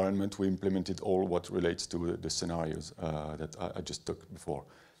environment we implemented all what relates to the scenarios that I just talked before.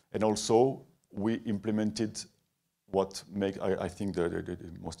 And also we implemented what make I think the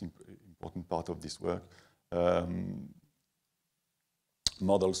most important part of this work,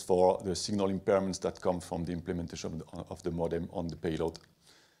 models for the signal impairments that come from the implementation of the modem on the payload.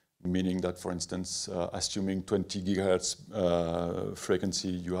 Meaning that, for instance, assuming 20 gigahertz frequency,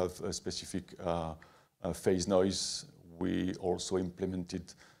 you have a specific phase noise. We also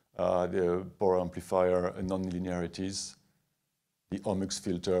implemented the power amplifier non-linearities, the ohmix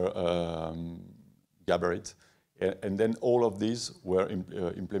filter gabarit, and then all of these were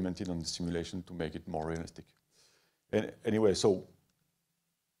implemented on the simulation to make it more realistic. And anyway, so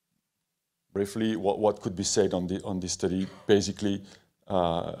briefly, what could be said on this study? Basically,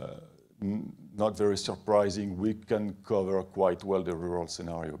 not very surprising, we can cover quite well the rural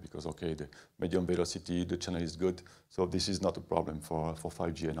scenario because, okay, the medium velocity, the channel is good, so this is not a problem for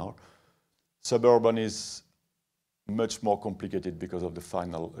 5G NR. Suburban is much more complicated because of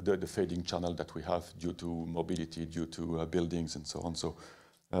the fading channel that we have due to mobility, due to buildings and so on. So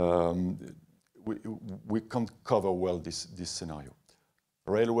we can't cover well this scenario.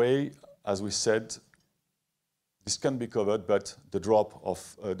 Railway, as we said, this can be covered, but the drop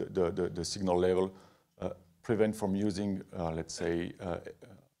of the signal level prevent from using, let's say,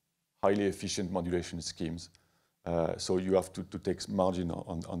 highly efficient modulation schemes. So you have to take margin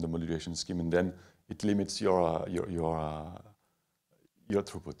on the modulation scheme, and then it limits your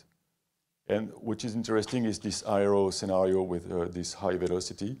throughput. And which is interesting is this aero scenario with this high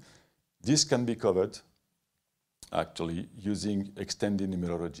velocity. This can be covered, actually, using extended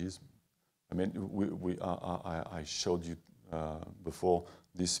numerologies. I mean, I showed you before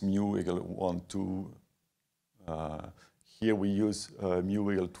this mu equal 1, 2. Here we use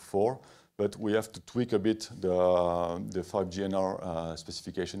mu equal to 4, but we have to tweak a bit the 5G NR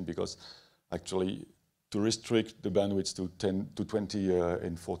specification because actually to restrict the bandwidth to 20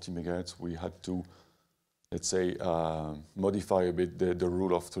 and 40 megahertz, we had to, let's say, modify a bit the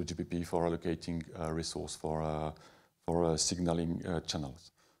rule of 3GPP for allocating resource for signaling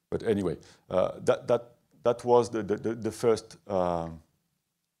channels. But anyway, that was the first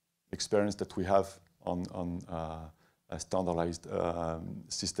experience that we have on a standardized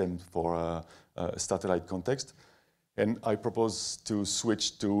system for a satellite context. And I propose to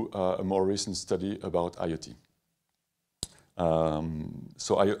switch to a more recent study about IoT.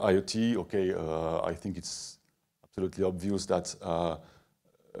 So IoT, okay, I think it's absolutely obvious that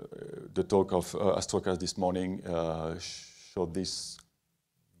the talk of Astrocast this morning showed this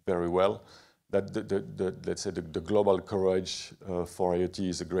very well, that let's say the global coverage for IoT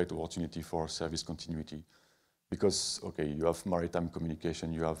is a great opportunity for service continuity. Because, okay, you have maritime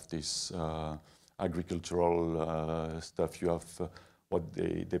communication, you have this agricultural stuff, you have what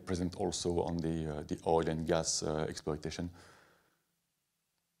they present also on the oil and gas exploitation.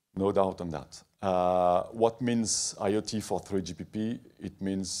 No doubt on that. What means IoT for 3GPP? It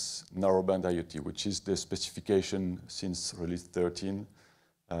means narrowband IoT, which is the specification since release 13.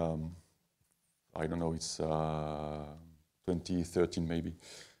 I don't know, it's 2013 maybe,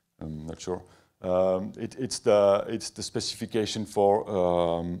 I'm not sure. It's the specification for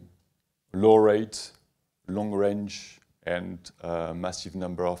low rate, long range, and massive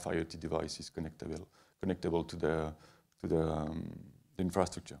number of IoT devices connectable to the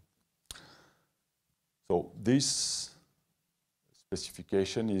infrastructure. So this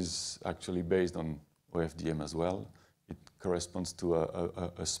specification is actually based on OFDM as well. It corresponds to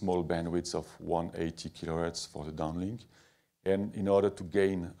a small bandwidth of 180 kilohertz for the downlink. And in order to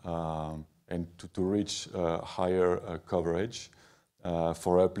gain and to reach higher coverage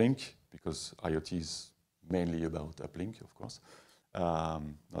for uplink, because IoT is mainly about uplink, of course,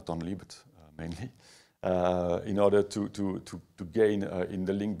 not only, but mainly. In order to gain in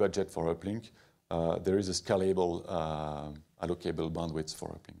the link budget for uplink, there is a scalable allocable bandwidth for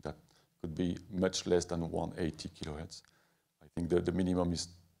uplink that could be much less than 180 kilohertz. I think the minimum is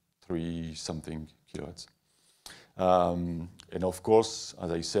 3-something kilohertz. And of course,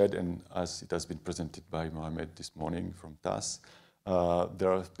 as I said, and as it has been presented by Mohamed this morning from TAS,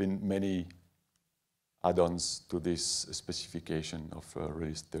 there have been many add-ons to this specification of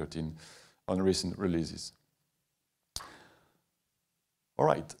release 13 on recent releases. All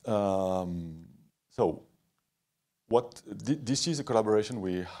right. So, this is a collaboration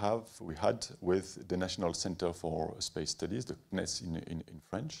we had with the National Center for Space Studies, the CNES in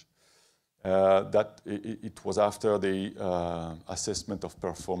French. That it was after the assessment of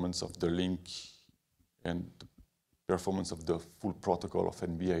performance of the link and the performance of the full protocol of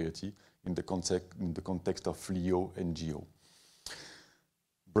NB-IoT in the context of LEO and GEO.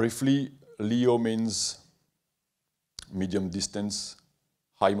 Briefly, LEO means medium distance,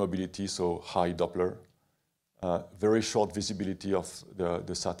 high mobility, so high Doppler. very short visibility of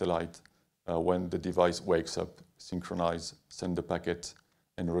the satellite when the device wakes up, synchronize, send the packet,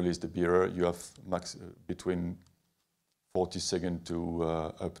 and release the bearer. You have between 40 seconds to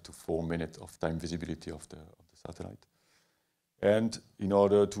up to 4 minutes of time visibility of the satellite. And in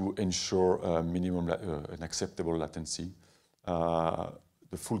order to ensure minimum an acceptable latency,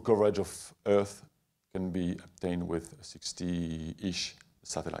 the full coverage of Earth can be obtained with 60-ish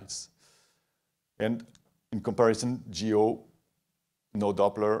satellites. And in comparison, GEO, no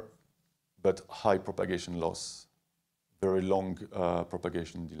Doppler, but high propagation loss, very long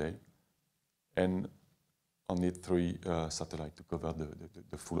propagation delay, and only 3 satellites to cover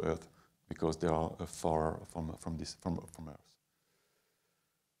the full Earth, because they are far from Earth.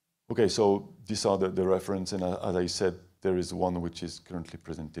 Okay, so these are the reference, and as I said, there is one which is currently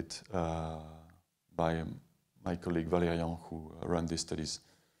presented by my colleague Valérian, who ran these studies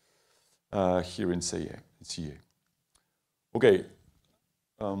here in CEA. Okay,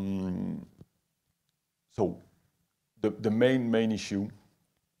 so the main issue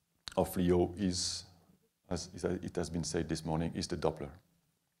of LEO is, as it has been said this morning, is the Doppler.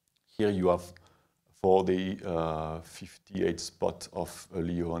 Here you have, for the 58 spot of a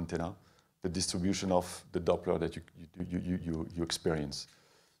LEO antenna, the distribution of the Doppler that you experience.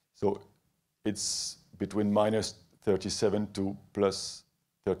 So it's between -37 to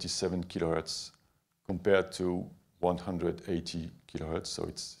 +37 kilohertz compared to 180 kilohertz, so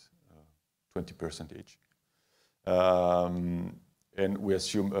it's 20% each. And we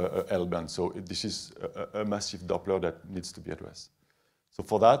assume a L-band, so this is a massive Doppler that needs to be addressed. So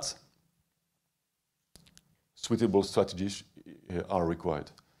for that, suitable strategies are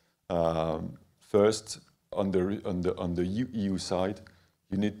required. First, on the EU side,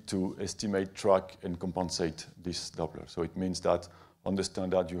 you need to estimate, track, and compensate this Doppler. So it means that on the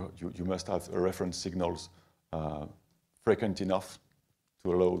standard, you must have a reference signals frequent enough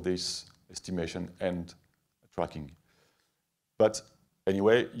to allow this estimation and tracking. But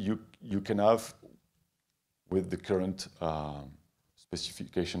anyway, you can have, with the current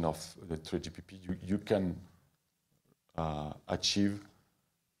specification of the 3GPP, you can achieve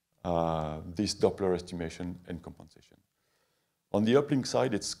this Doppler estimation and compensation. On the uplink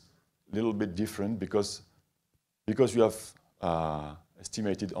side, it's a little bit different because you have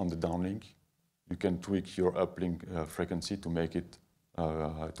estimated on the downlink, you can tweak your uplink frequency to make it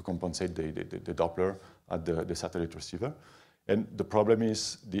to compensate the Doppler at the satellite receiver. And the problem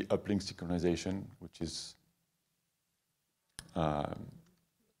is the uplink synchronization, which is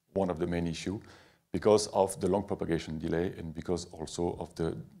one of the main issues, because of the long propagation delay and because also of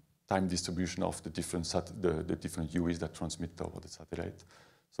the time distribution of the different UEs that transmit over the satellite.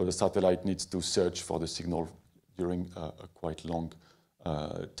 So the satellite needs to search for the signal during a quite long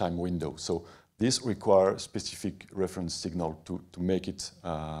time window. So this requires specific reference signal to make it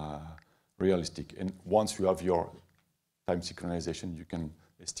realistic. And once you have your time synchronization, you can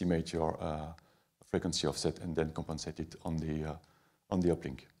estimate your frequency offset and then compensate it on the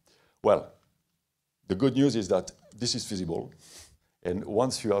uplink. Well, the good news is that this is feasible. And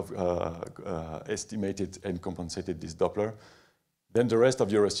once you have estimated and compensated this Doppler, then the rest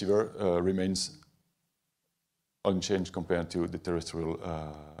of your receiver remains unchanged compared to the terrestrial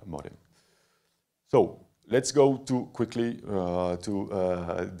modem. So let's go quickly to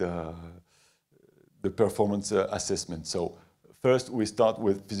the performance assessment. So first we start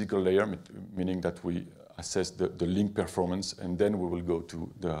with physical layer, meaning that we assess the link performance, and then we will go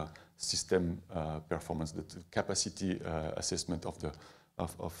to the system performance, the capacity assessment of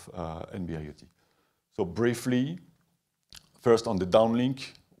NB-IoT. So briefly, first on the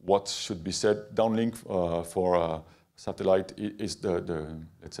downlink, what should be said? Downlink for a satellite is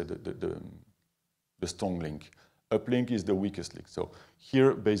let's say the strong link. Uplink is the weakest link. So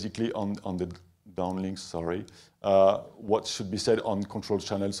here, basically on the downlink, what should be said on control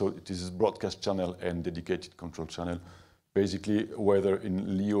channel? So it is broadcast channel and dedicated control channel. Basically, whether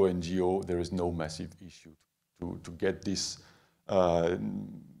in LEO and GEO, there is no massive issue to get this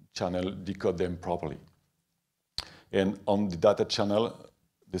channel, decode them properly. And on the data channel,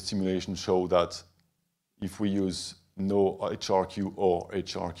 the simulation show that if we use no HRQ or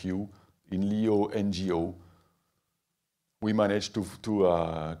HRQ in LEO and GEO, we managed to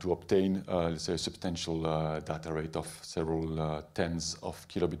obtain, let's say, a substantial data rate of several tens of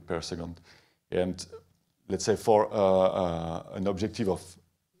kilobits per second. And let's say for an objective of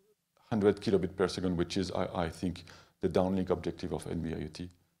 100 kilobits per second, which is, I think, the downlink objective of NB-IoT,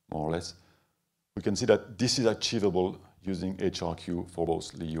 more or less, we can see that this is achievable using HRQ for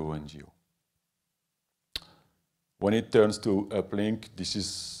both LEO and GEO. When it turns to uplink, this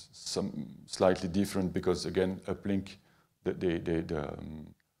is slightly different because again, uplink,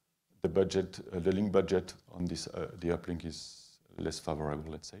 the budget, the link budget on this, the uplink is less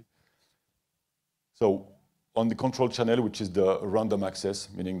favorable, let's say. So on the control channel, which is the random access,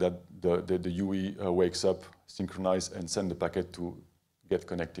 meaning that the UE wakes up, synchronize, and send the packet to get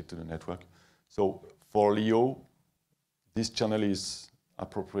connected to the network. So for Leo, this channel is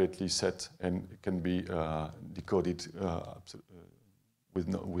appropriately set and it can be decoded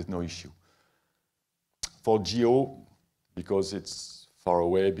with no issue. For Geo, because it's far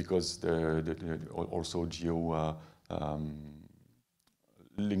away, because also Geo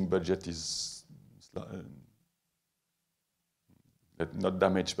link budget is not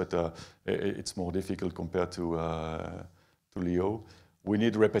damaged, but it's more difficult compared to Leo. We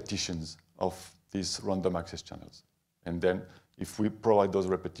need repetitions of these random access channels. And then if we provide those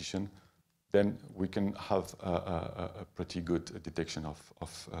repetitions, then we can have a pretty good detection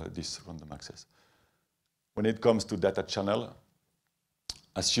of this random access. When it comes to data channel,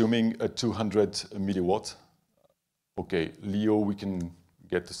 assuming a 200 milliwatt, okay, Leo, we can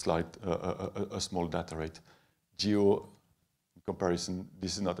get a small data rate. Geo, in comparison,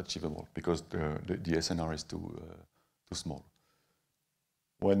 this is not achievable because the SNR is too small.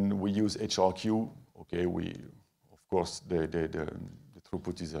 When we use HRQ, okay, of course the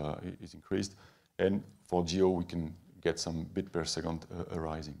throughput is increased, and for Geo we can get some bit per second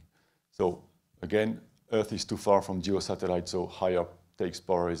arising. So again, Earth is too far from Geo satellite, so higher takes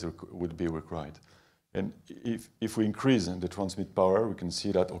power would be required. And if we increase the transmit power, we can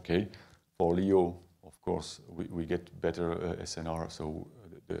see that, okay, for Leo, of course, we get better SNR, so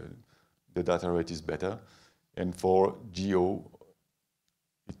the data rate is better. And for Geo,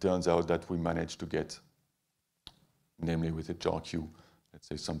 it turns out that we managed to get, namely with HRQ, let's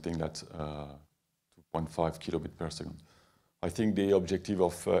say something that's 2.5 kilobit per second. I think the objective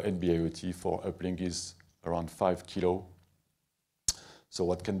of NB-IoT for uplink is around 5 kilo. So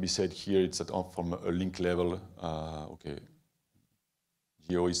what can be said here is that from a link level, okay,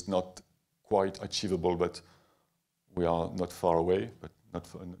 Geo is not quite achievable, but we are not far away, but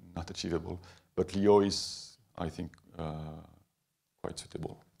not achievable. But Leo is, I think, quite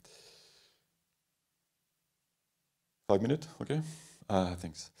suitable. 5 minutes, okay?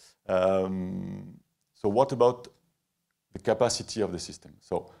 Thanks. So what about the capacity of the system?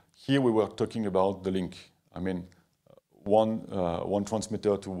 So here we were talking about the link. I mean, one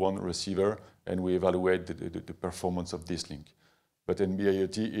transmitter to one receiver, and we evaluate the performance of this link. But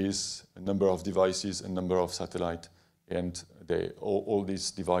NB-IoT is a number of devices, a number of satellites, and all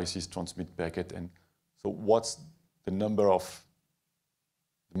these devices transmit packet. And so what's the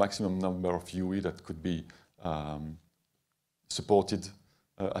maximum number of UE that could be supported,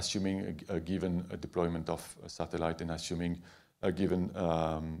 assuming a given deployment of a satellite and assuming a given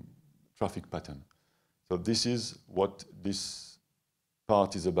traffic pattern. So this is what this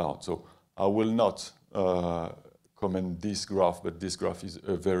part is about. So I will not comment this graph, but this graph is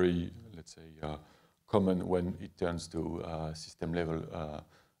a very, let's say, common when it turns to system level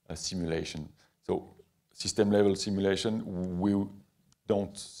simulation. So system level simulation, we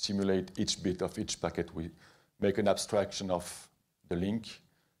don't simulate each bit of each packet. We make an abstraction of the link,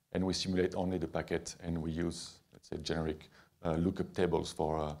 and we simulate only the packet, and we use, let's say, generic lookup tables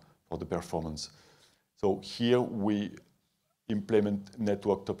for the performance. So here we implement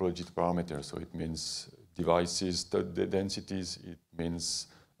network topology parameters. So it means devices, the densities, it means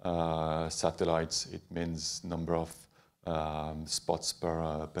satellites, it means number of spots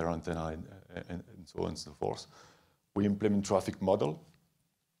per antenna, and so on and so forth. We implement traffic model,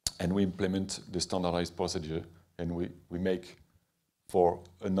 and we implement the standardized procedure, and we make, for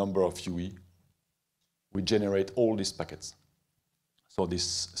a number of UE, we generate all these packets. So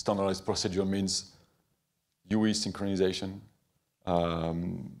this standardized procedure means UE synchronization,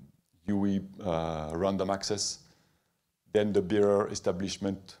 UE random access, then the bearer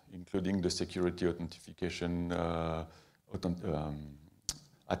establishment, including the security authentication,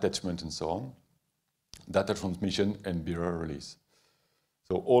 attachment, and so on, data transmission, and bearer release.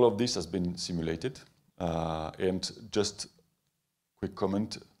 So all of this has been simulated, and just quick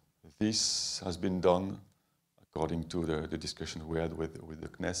comment, this has been done according to the discussion we had with the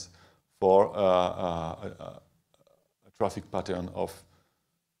CNES for a traffic pattern of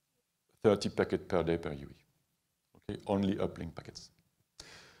 30 packets per day per UE. Okay, only uplink packets.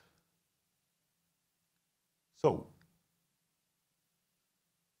 So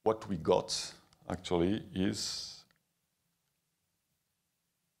what we got actually is,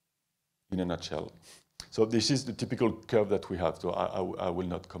 in a nutshell. So this is the typical curve that we have, so I will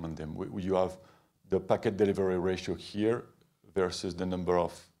not comment them. You have the packet delivery ratio here versus the number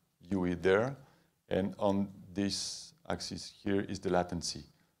of UE there. And on this axis here is the latency.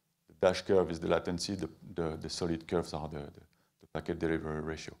 The dash curve is the latency, the solid curves are the packet delivery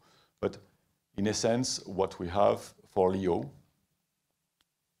ratio. But in essence, what we have for LEO,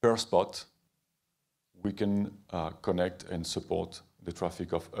 per spot, we can connect and support the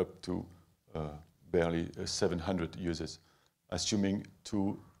traffic of up to barely 700 users, assuming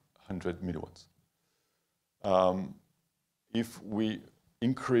 200 milliwatts. If we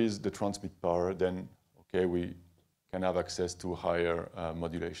increase the transmit power, then okay, we can have access to higher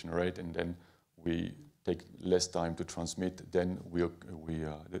modulation rate, and then we take less time to transmit. Then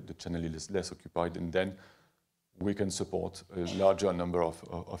the channel is less occupied, and then we can support a larger number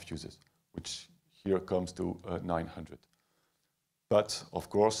of users, which here comes to 900. But of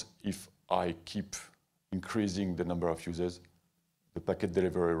course, if I keep increasing the number of users, the packet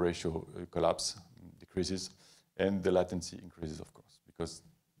delivery ratio decreases, and the latency increases, of course, because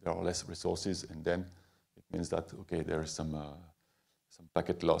there are less resources, and then it means that, okay, there is some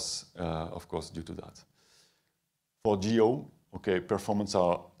packet loss, of course, due to that. For GEO, okay, performance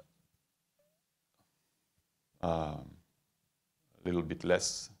are a little bit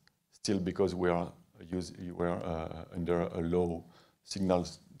less, still because we are under a low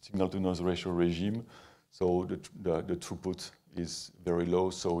signal-to-noise ratio regime, so the throughput is very low,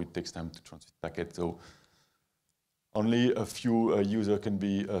 so it takes time to transmit packet. So only a few users can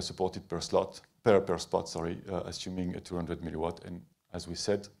be supported per spot, assuming a 200 milliwatt. And as we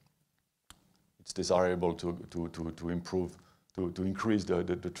said, it's desirable to improve, to increase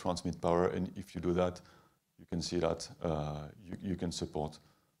the transmit power. And if you do that, you can see that you can support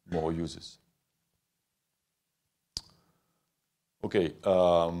more users. Okay,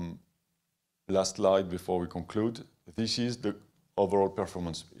 last slide before we conclude. This is the overall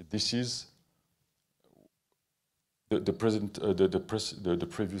performance. This is the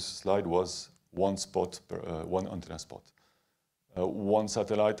previous slide was one spot per one antenna spot. One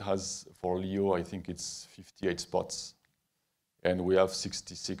satellite has, for LEO, I think it's 58 spots, and we have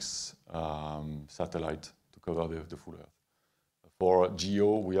 66 satellites to cover the full Earth. For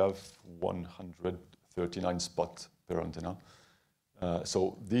GEO, we have 139 spots per antenna.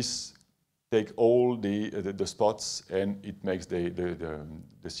 So this take all the spots, and it makes the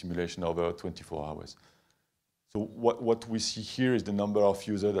simulation over 24 hours. So what we see here is the number of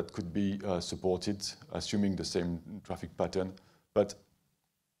users that could be supported, assuming the same traffic pattern. But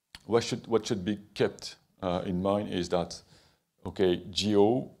what should be kept in mind is that, okay,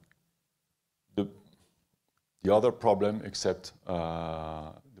 GEO, the other problem except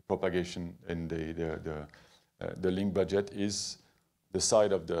the propagation and the link budget is the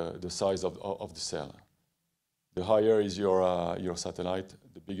size of the cell. The higher is your satellite,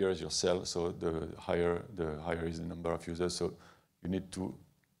 the bigger is your cell, so the higher is the number of users. So you need to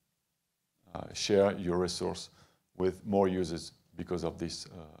share your resource with more users because of this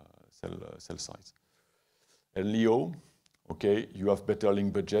cell size. And LEO, okay, you have better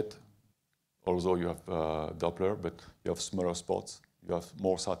link budget, although you have Doppler, but you have smaller spots, you have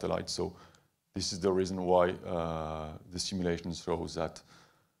more satellites. So this is the reason why the simulation shows that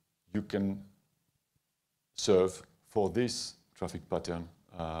you can serve for this traffic pattern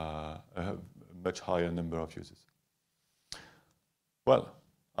a much higher number of users. Well,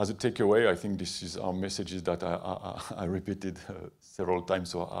 as a takeaway, I think this is our messages that I repeated several times,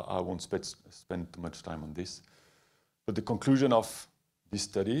 so I won't spend too much time on this. But the conclusion of this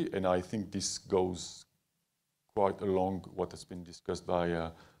study, and I think this goes quite along what has been discussed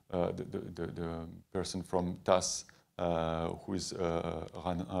by the person from TAS, who is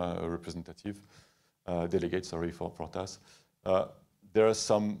a representative, delegate, sorry, for TAS. There are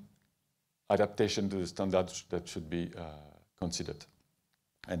some adaptation to the standards that should be considered.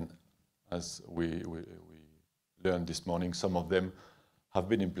 And as we learned this morning, some of them have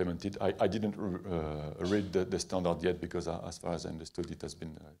been implemented. I didn't read the standard yet because as far as I understood, it has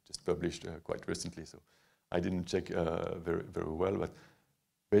been just published quite recently. So I didn't check very well. But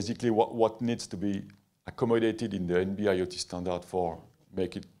basically what needs to be accommodated in the NB-IoT standard for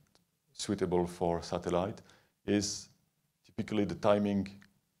make it suitable for satellite is typically the timing.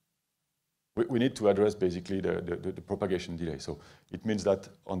 We need to address basically the propagation delay. So it means that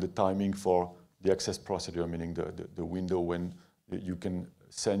on the timing for the access procedure, meaning the window when you can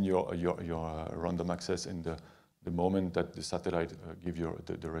send your random access and the moment that the satellite gives you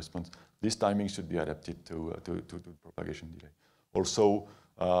the response, this timing should be adapted to propagation delay. Also,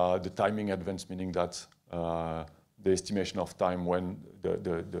 the timing advance, meaning that the estimation of time when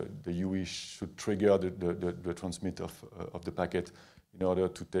the UE should trigger the transmit of the packet in order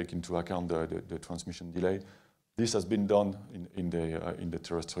to take into account the transmission delay This has been done in the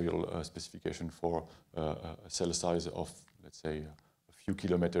terrestrial specification for a cell size of, let's say, a few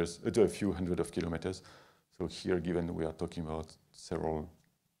kilometers to a few hundred of kilometers. So here, given we are talking about several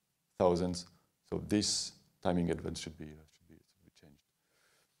thousands, so this timing advance should be changed.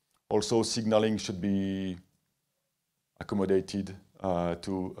 Also, signaling should be accommodated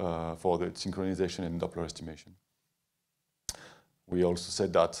for the synchronization and Doppler estimation. We also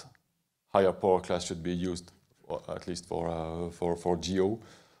said that higher power class should be used, at least for GEO,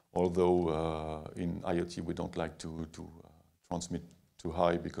 although in IoT we don't like to transmit too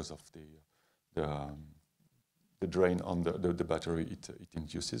high because of the drain on the battery it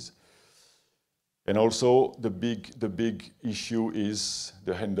induces. And also the big issue is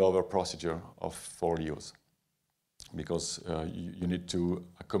the handover procedure for LEOs, because you need to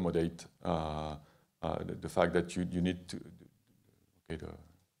accommodate the fact that you need to, okay, the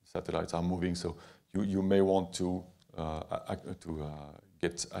satellites are moving, so you may want to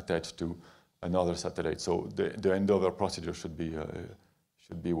get attached to another satellite. So the handover procedure should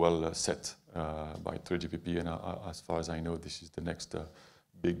be well set by 3GPP, and as far as I know, this is the next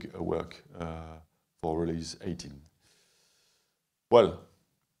big work for release 18. Well,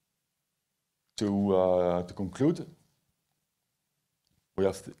 to conclude, we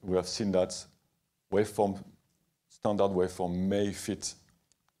have seen that standard waveform may fit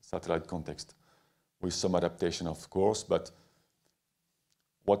satellite context with some adaptation, of course, but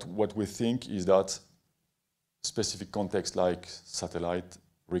what we think is that specific context like satellite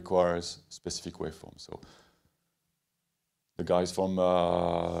requires specific waveforms. So the guys from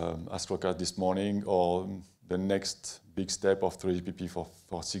Astrocast this morning, or the next big step of 3GPP for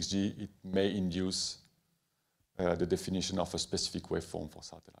 6G, it may induce the definition of a specific waveform for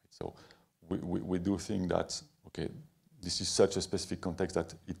satellite. So we do think that, okay, this is such a specific context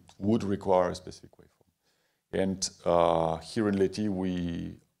that it would require a specific waveform. And here in Leti,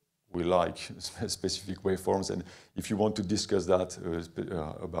 we like specific waveforms, and if you want to discuss that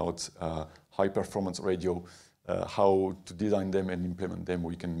about high performance radio, how to design them and implement them,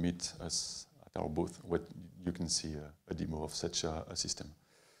 we can meet us at our booth, where you can see a demo of such a system.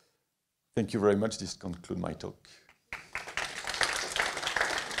 Thank you very much. This concludes my talk.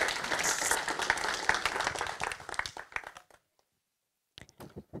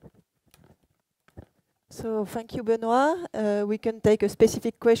 So thank you, Benoit. We can take a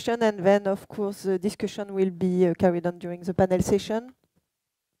specific question, and then, of course, the discussion will be carried on during the panel session.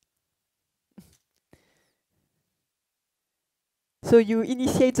 So you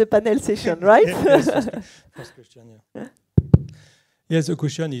initiate the panel session, right? Yes, first question, yeah. Yes, the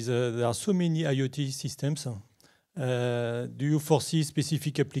question is, there are so many IoT systems. Do you foresee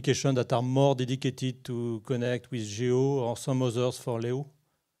specific applications that are more dedicated to connect with GEO or some others for LEO?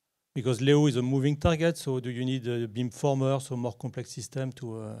 Because LEO is a moving target, so do you need a beamformer, so more complex system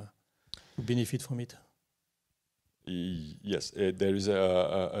to benefit from it? Yes, there is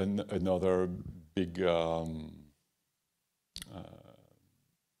another big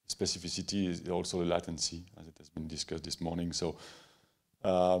specificity is also the latency, as it has been discussed this morning. So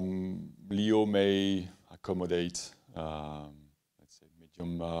LEO may accommodate, let's say,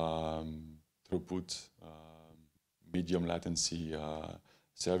 medium throughput, medium latency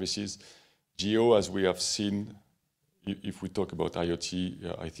services. GEO, as we have seen, if we talk about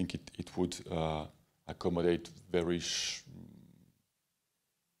IoT, I think it would accommodate very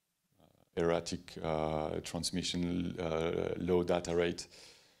erratic transmission, low data rate.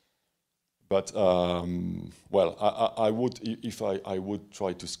 But well, I would, if I would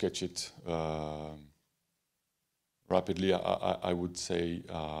try to sketch it rapidly, I would say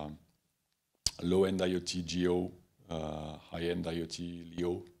low-end IoT GEO, high-end IoT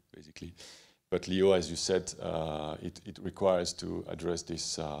LEO, basically. But LEO, as you said, it requires to address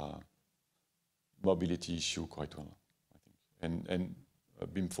this mobility issue quite well, I think. And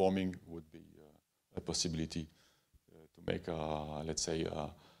beamforming would be a possibility to make, let's say,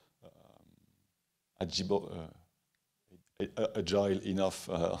 agile enough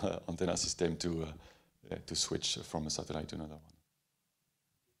antenna system to switch from a satellite to another one.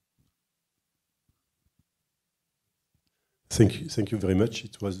 Thank you very much.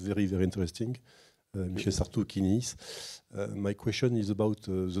 It was very interesting. Michel Sartou, Kinis. My question is about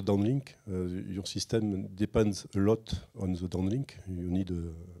the downlink. Your system depends a lot on the downlink. You need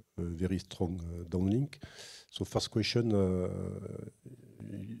a very strong downlink. So first question,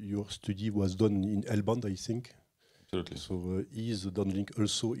 your study was done in L-band, I think. Absolutely. So is the downlink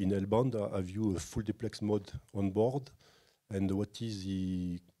also in L-band? Have you a full duplex mode on board? And what is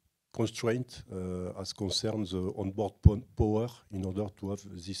the constraint as concerns onboard power in order to have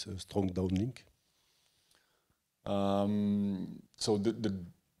this strong downlink? So the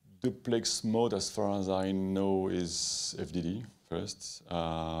duplex mode, as far as I know, is FDD first.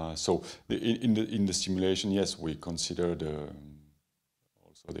 So in the simulation, yes, we consider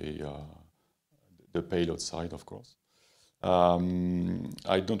also the payload side, of course.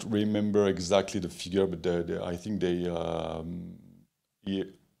 I don't remember exactly the figure, but I think the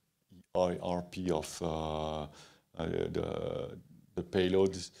EIRP of the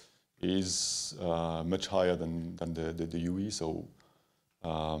payload is much higher than the UE. So,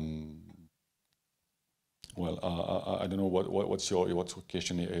 well, I don't know what's your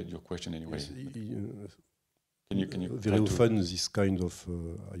question. Your question anyway. Yes, Can you very often this kind of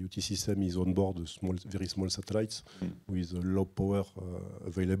IoT system is on board very small satellites with low power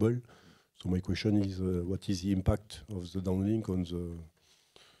available. So my question is, what is the impact of the downlink on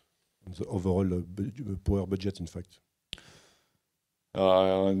the overall power budget? In fact,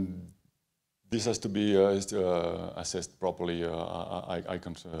 this has to be assessed properly. I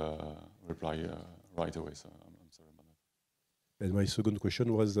can't reply right away. So I'm sorry about that. And my second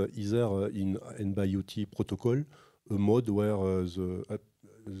question was, is there in NB-IoT protocol a mode where the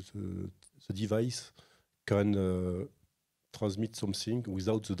device can transmit something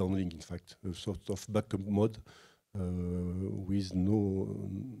without the downlink, in fact, a sort of backup mode with no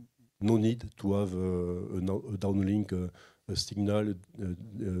need to have a downlink a signal,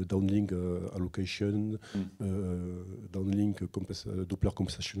 downlink allocation, downlink Doppler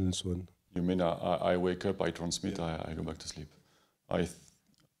compensation, and so on. You mean I wake up, I transmit, I go back to sleep.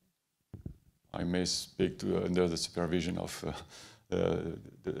 I may speak to under the supervision of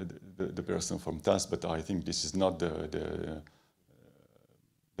the person from TAS, but I think this is not the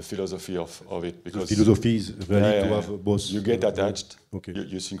philosophy of it, because the philosophy is really to have both. You get attached, okay.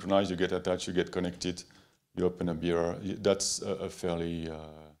 You synchronize, you get attached, you get connected, you open a beer. That's a fairly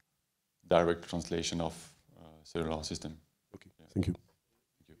direct translation of cellular system. Okay, yeah. Thank you.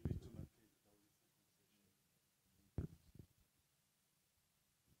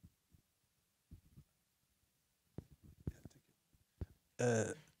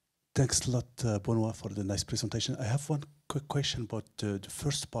 Thanks a lot, Benoit, for the nice presentation. I have one quick question about the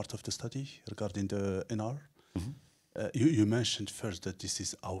first part of the study regarding the NR. Mm-hmm. You mentioned first that this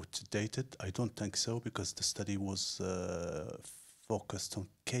is outdated. I don't think so, because the study was focused on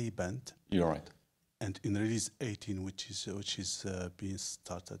K-band. You're right. And in release 18, which is being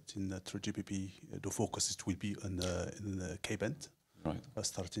started in through GPP, the focus will be on the K-band, right?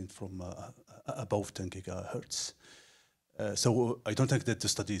 Starting from above 10 gigahertz. So I don't think that the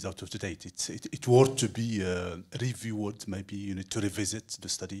study is out of date. It were to be reviewed. Maybe you need to revisit the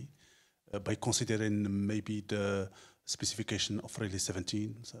study by considering maybe the specification of release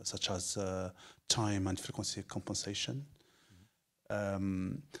 17, such as time and frequency compensation.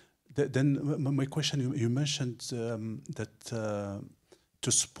 Mm-hmm. Then my question: you mentioned that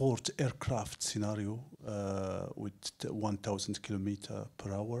to support aircraft scenario with 1,000 kilometers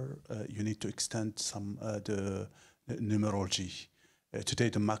per hour, you need to extend some the numerology. Today,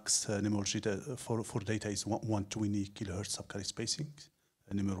 the max numerology for data is 120 kilohertz subcarrier spacing,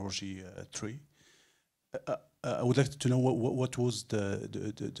 numerology 3. I would like to know what was the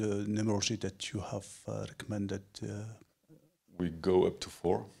numerology that you have recommended. We go up to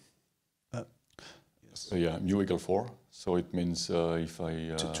 4. Yes. Yeah, mu equal 4. So it means if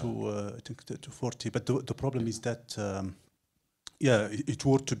I think to 40. But the problem is that. Yeah, it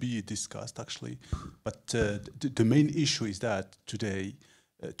were to be discussed actually, but the main issue is that today,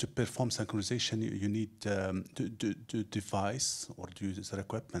 to perform synchronization, you need the device or the user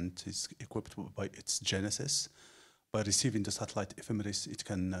equipment is equipped by its genesis. By receiving the satellite ephemeris, it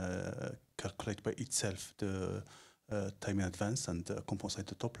can calculate by itself the time in advance and compensate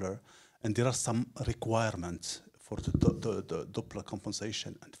the Doppler. And there are some requirements for the Doppler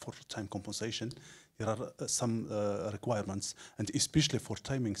compensation and for time compensation. There are some requirements, and especially for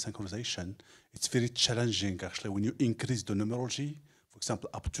timing synchronization, it's very challenging actually when you increase the numerology, for example,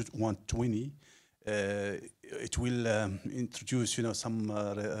 up to 120, it will introduce, some,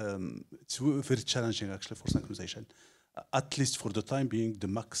 it's very challenging actually for synchronization. At least for the time being, the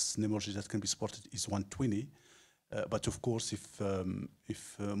max numerology that can be supported is 120. But of course, if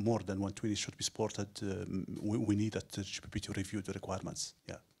more than 120 should be supported, we need at the GPP to review the requirements.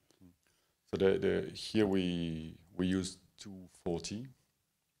 Yeah. So here we use 240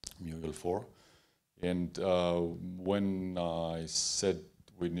 mu equal 4, and when I said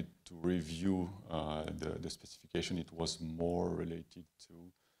we need to review the specification, it was more related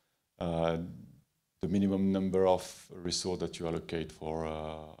to the minimum number of resource that you allocate for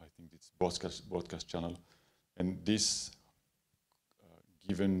I think it's broadcast channel, and this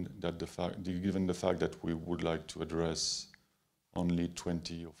given the fact that we would like to address only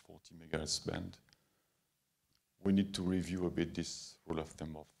 20 or 40 megahertz band, we need to review a bit this rule of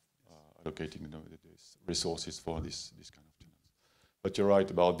thumb of allocating these resources for this kind of channels. But you're right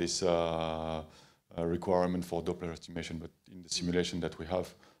about this requirement for Doppler estimation, but in the simulation that we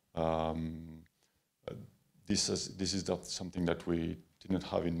have, this is not something that we didn't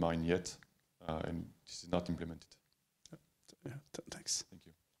have in mind yet, and this is not implemented. Yeah, thanks. Thank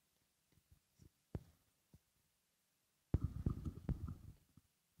you.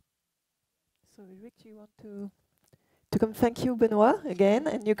 So, Eric, do you want to come? Thank you, Benoit, again,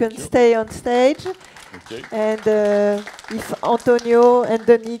 and you can stay on stage. Okay. And if Antonio and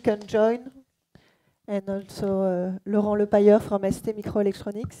Denis can join, and also Laurent Lepailleur from ST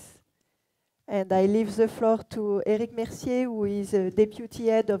Microelectronics. And I leave the floor to Eric Mercier, who is a deputy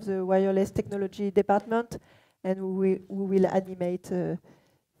head of the wireless technology department, and who will animate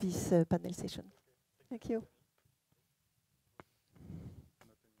this panel session. Thank you.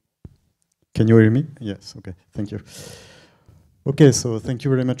 Can you hear me? Yes, okay, thank you. Okay, so thank you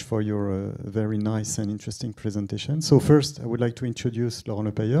very much for your very nice and interesting presentation. So first, I would like to introduce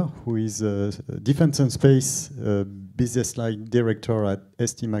Laurent Lepailleur, who is Defense and Space Business Line Director at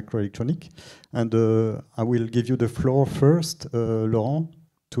ST Microelectronics. And I will give you the floor first, Laurent,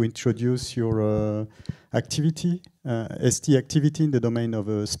 to introduce your activity, ST activity in the domain of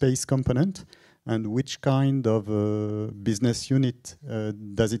a space component, and which kind of business unit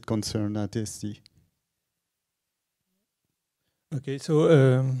does it concern at ST? Okay, so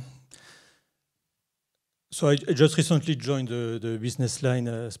I just recently joined the business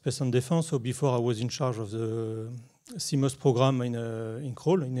line Space and Defense. So before I was in charge of the CMOS program in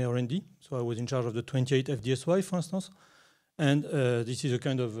Kroll, in R&D. So I was in charge of the 28 FDSY, for instance. And this is a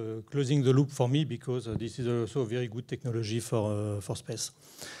kind of closing the loop for me, because this is also a very good technology for space.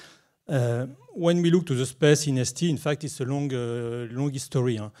 When we look to the space in ST, in fact, it's a long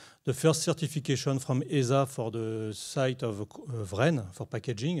history. Hein. The first certification from ESA for the site of Rennes for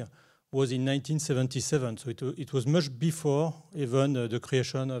packaging was in 1977. So it was much before even the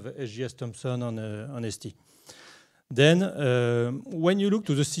creation of SGS Thomson on ST. Then, when you look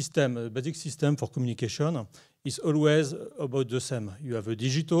to the system, a basic system for communication, it's always about the same. You have a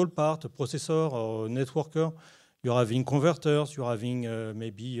digital part, a processor or a networker. You're having converters, you're having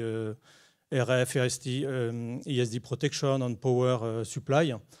maybe RF, ESD protection and power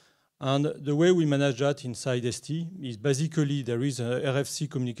supply. And the way we manage that inside ST is basically there is a RFC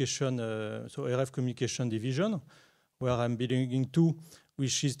communication, so RF communication division, where I'm belonging to,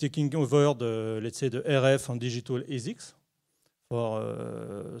 which is taking over the, let's say, the RF and digital ASICs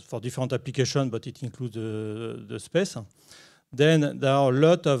for different applications, but it includes the space. Then there are a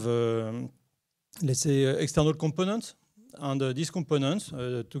lot of let's say external components, and these components,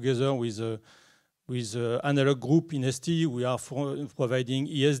 together with analog group in ST, we are providing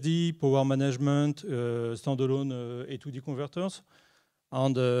ESD, power management, standalone A2D converters,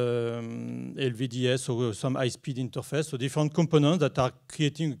 and LVDS, so some high-speed interface, so different components that are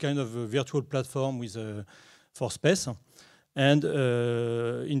creating a kind of a virtual platform with for space. And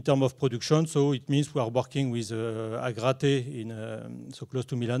in terms of production, so it means we are working with Agrate in so close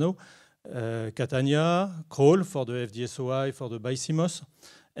to Milano, Catania, Kroll for the FDSOI, for the BiCMOS.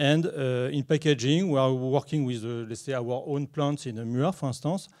 And in packaging, we are working with, let's say, our own plants in Muir, for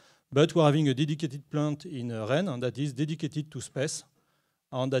instance, but we're having a dedicated plant in Rennes, and that is dedicated to space,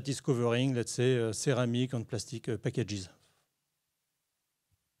 and that is covering, let's say, ceramic and plastic packages.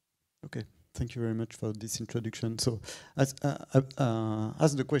 Okay, thank you very much for this introduction. So, as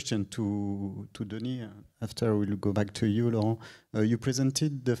the question to Denis, after we'll go back to you, Laurent. You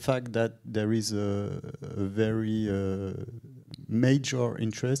presented the fact that there is a very major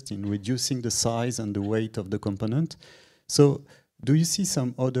interest in reducing the size and the weight of the component. So, do you see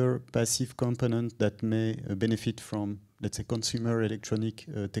some other passive component that may benefit from, let's say, consumer electronic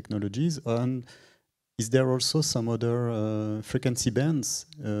technologies? And is there also some other frequency bands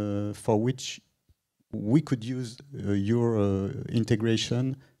for which we could use your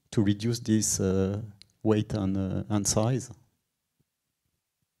integration to reduce this weight and size?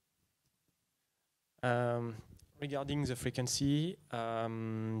 Regarding the frequency,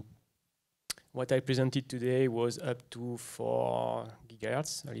 what I presented today was up to 4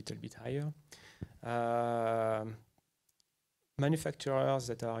 gigahertz, a little bit higher. Manufacturers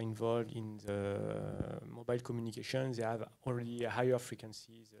that are involved in the mobile communications, they have already higher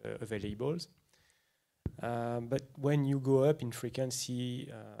frequencies available. But when you go up in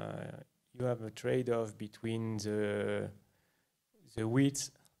frequency, you have a trade-off between the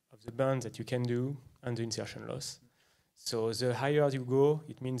width of the band that you can do and the insertion loss. So the higher you go,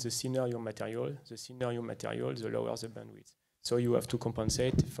 it means the thinner your material. The thinner your material, the lower the bandwidth. So you have to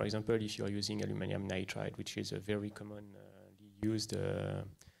compensate. For example, if you're using aluminum nitride, which is a very commonly used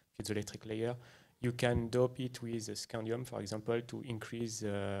piezoelectric layer, you can dope it with scandium, for example, to increase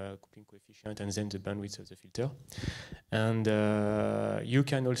the coupling coefficient and then the bandwidth of the filter. And you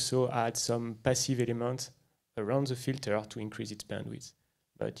can also add some passive elements around the filter to increase its bandwidth.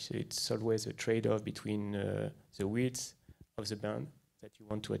 But it's always a trade-off between the width of the band that you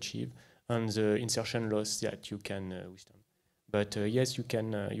want to achieve and the insertion loss that you can withstand. But yes, you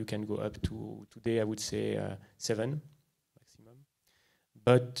can go up to, today I would say 7 maximum.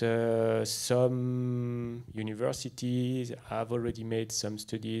 But some universities have already made some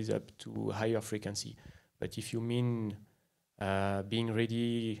studies up to higher frequency. But if you mean being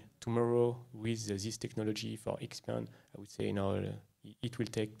ready tomorrow with this technology for X-band, I would say now it will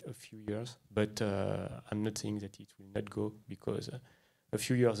take a few years. But I'm not saying that it will not go, because a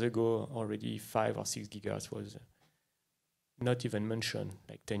few years ago already 5 or 6 gigahertz was not even mentioned,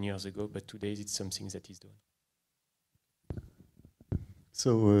 like 10 years ago, but today it's something that is done.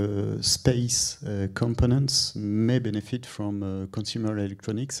 So space components may benefit from consumer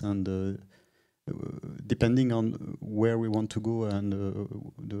electronics, and depending on where we want to go and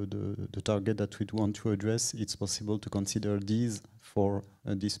the target that we want to address, it's possible to consider these for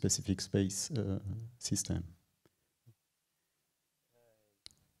this specific space system.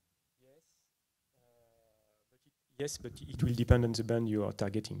 Yes, but it will depend on the band you are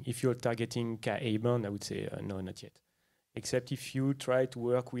targeting. If you're targeting Ka band, I would say no, not yet. Except if you try to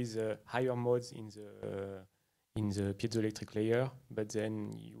work with higher modes in the piezoelectric layer, but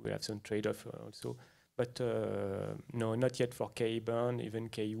then you will have some trade-off also. But no, not yet for Ka band, even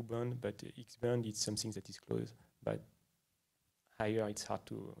Ku band. But X band, it's something that is close. But higher, it's hard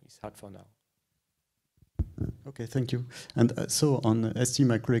for now. Okay, thank you. And so on ST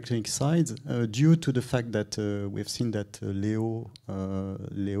microelectronics side, due to the fact that we've seen that LEO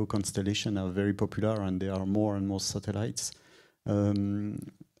constellation are very popular and there are more and more satellites,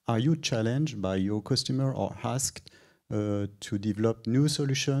 are you challenged by your customer or asked to develop new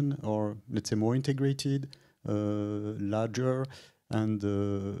solution, or let's say more integrated, larger, and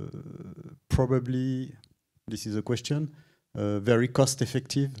probably, this is a question, very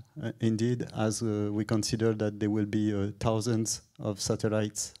cost-effective, indeed, as we consider that there will be thousands of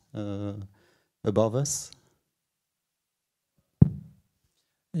satellites above us?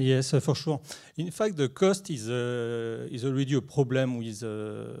 Yes, for sure. In fact, the cost is already a problem with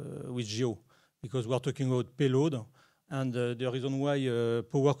GEO, because we are talking about payload, and the reason why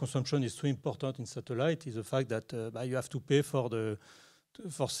power consumption is so important in satellite is the fact that you have to pay for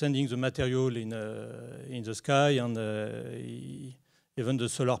sending the material in the sky, and even the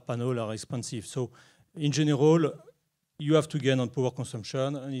solar panel are expensive. So in general, you have to gain on power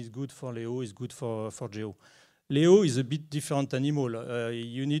consumption, and it's good for LEO, it's good for GEO. LEO is a bit different animal.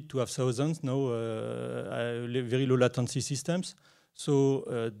 You need to have thousands now, very low latency systems.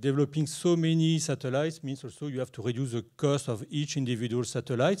 So developing so many satellites means also you have to reduce the cost of each individual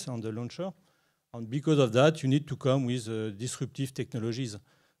satellite on the launcher. And because of that, you need to come with disruptive technologies.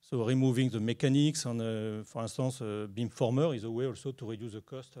 So removing the mechanics, and for instance, beamformer is a way also to reduce the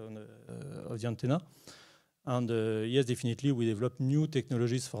cost of the antenna. And yes, definitely, we develop new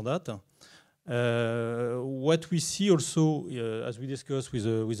technologies for that. What we see also, as we discussed with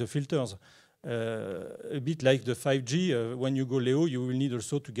the filters, a bit like the 5G, when you go LEO, you will need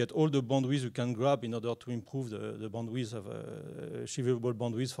also to get all the bandwidth you can grab in order to improve the bandwidth of achievable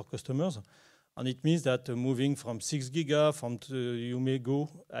bandwidth for customers. And it means that moving from 6 giga, you may go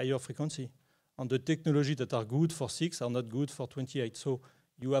higher frequency. And the technology that are good for 6 are not good for 28. So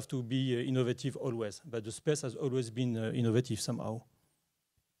you have to be innovative always. But the space has always been innovative somehow.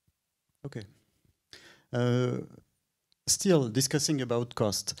 Okay. Still discussing about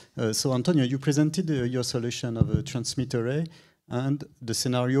cost. So Antonio, you presented your solution of a transmit array, and the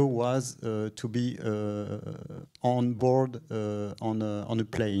scenario was to be on board on a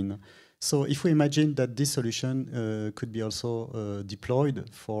plane. So if we imagine that this solution could be also deployed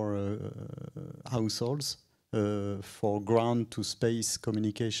for households, for ground to space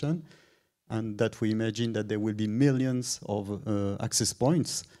communication, and that we imagine that there will be millions of access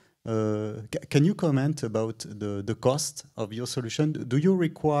points, can you comment about the cost of your solution? Do you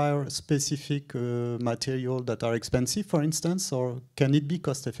require specific material that are expensive, for instance, or can it be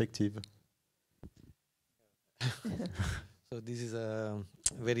cost effective? So this is a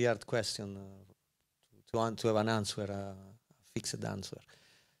very hard question to have an answer, a fixed answer.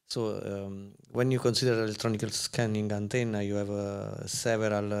 So when you consider electronic scanning antenna, you have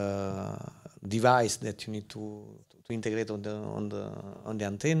several devices that you need to integrate on the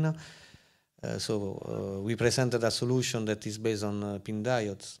antenna. So we presented a solution that is based on pin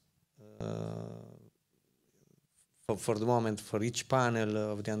diodes. For the moment, for each panel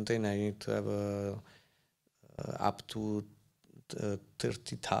of the antenna, you need to have up to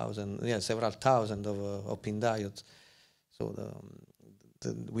 30,000, several thousand of pin diodes. So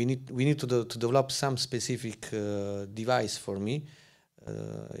we need to develop some specific device for me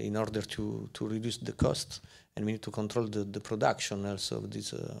in order to reduce the cost, and we need to control the production also of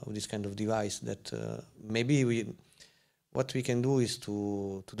this kind of device. That maybe what we can do is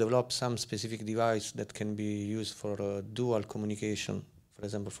to develop some specific device that can be used for dual communication, for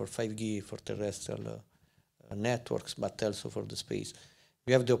example, for 5G, for terrestrial networks, but also for the space.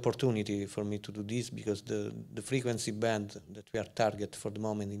 We have the opportunity for me to do this because the frequency band that we are target for the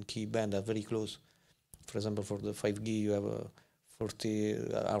moment in key band are very close. For example, for the 5G, you have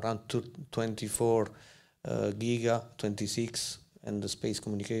around 24 giga, 26, and the space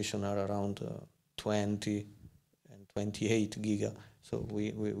communication are around 20 and 28 giga. So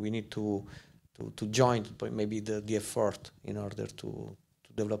we need to join maybe the effort in order to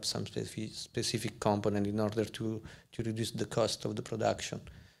develop some specific component in order to reduce the cost of the production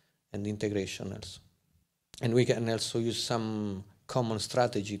and the integration also. And we can also use some common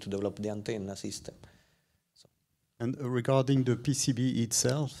strategy to develop the antenna system. So. And regarding the PCB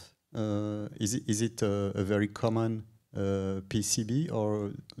itself, is it a very common PCB,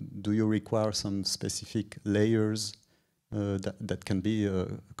 or do you require some specific layers that can be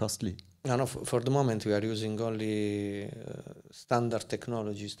costly? No, for the moment we are using only standard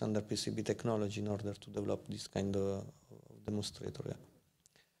technology, standard PCB technology in order to develop this kind of demonstrator. Yeah.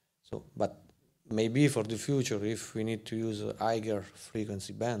 So, but maybe for the future, if we need to use a higher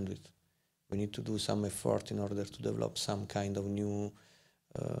frequency bandwidth, we need to do some effort in order to develop some kind of new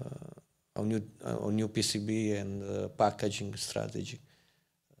PCB and packaging strategy.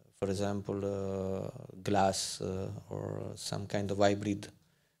 For example, glass or some kind of hybrid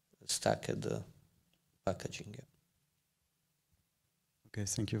stacked packaging. Yeah. Okay,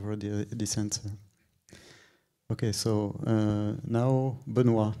 thank you for this answer. Okay, so now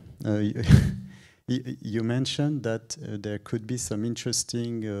Benoit, you mentioned that there could be some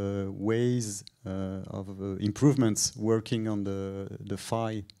interesting ways of improvements working on the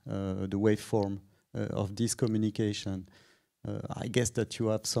phi, the waveform of this communication. I guess that you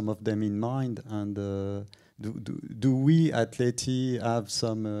have some of them in mind, and do we at Leti have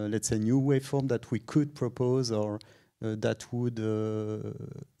some, let's say, new waveform that we could propose, or that would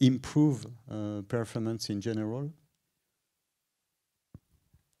improve performance in general?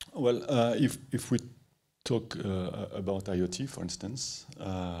 Well, if we talk about IoT, for instance,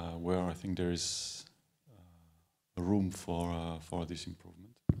 where I think there is room for this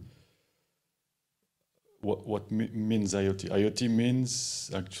improvement. What means IoT? IoT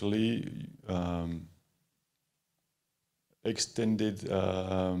means actually extended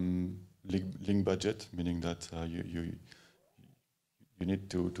link budget, meaning that you need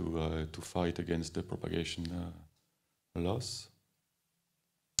to fight against the propagation loss.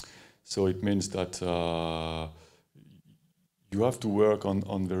 So it means that you have to work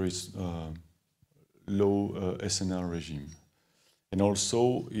on very low SNR regime, and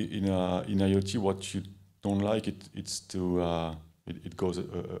also in IoT, what you don't like it's to it goes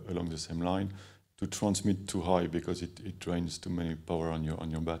along the same line, to transmit too high because it drains too many power on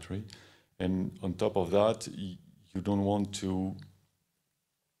your battery, and on top of that, you don't want to,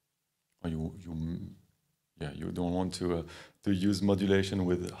 or you don't want to use modulation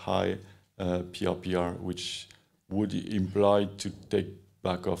with high PRPR, which would imply to take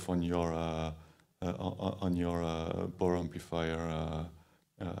back off on your power amplifier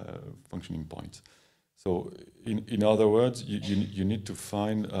functioning point. So in other words, you need to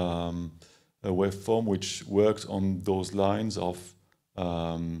find a waveform which works on those lines of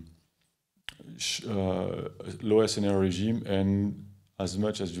low SNR regime and as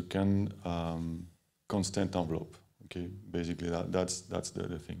much as you can constant envelope. Okay, basically that's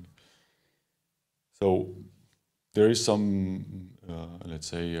the thing. So there is some let's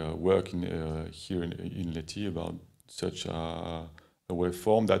say work here in Leti about such a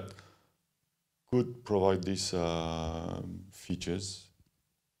waveform that could provide these features.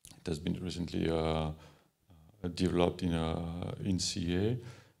 It has been recently developed in CEA,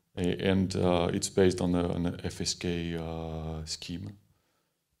 and it's based on an FSK scheme.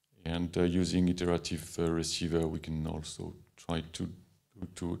 And using iterative receiver, we can also try to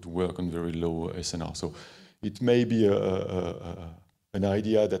work on very low SNR. So it may be an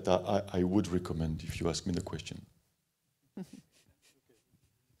idea that I would recommend if you ask me the question.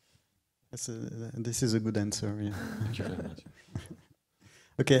 This is a good answer. Yeah. Thank you very much.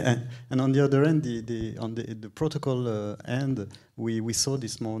 Okay, and on the other end, on the protocol end, we saw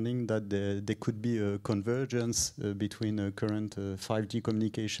this morning that there could be a convergence between current 5G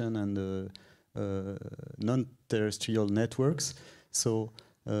communication and non-terrestrial networks. So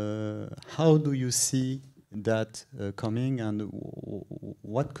how do you see that coming, and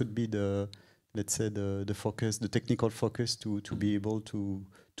what could be the, let's say, the focus, the technical focus to be able to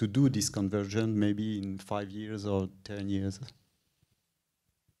do this conversion maybe in 5 years or 10 years?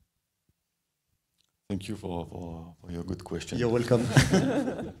 Thank you for your good question. You're welcome.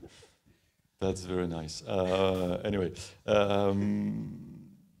 That's very nice. Anyway,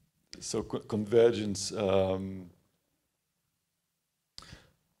 so convergence. Well,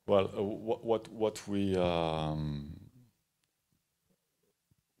 what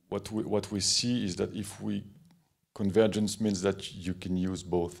we see is that if we convergence means that you can use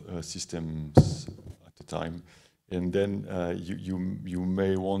both systems at a time. And then you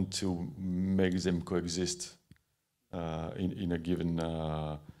may want to make them coexist in a given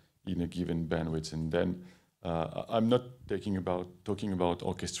bandwidth. And then I'm not talking about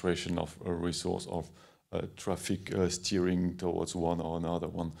orchestration of a resource of traffic steering towards one or another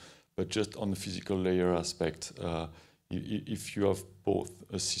one, but just on the physical layer aspect. If you have both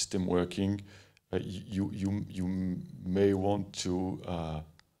a system working, you may want to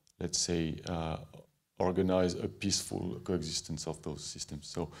let's say organize a peaceful coexistence of those systems.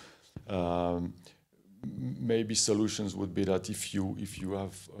 So maybe solutions would be that if you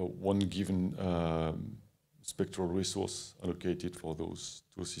have one given spectral resource allocated for those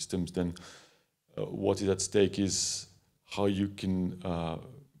two systems, then what is at stake is how you can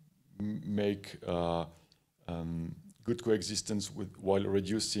make good coexistence while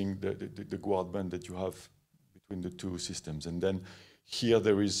reducing the guard band that you have between the two systems. And then here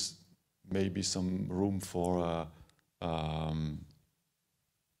there is maybe some room for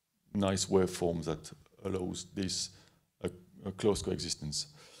nice waveforms that allows this a close coexistence.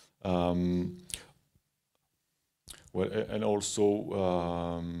 Well, and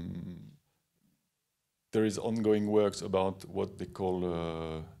also there is ongoing works about what they call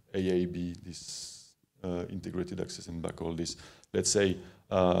AAB, this integrated access and backhaul. This, let's say,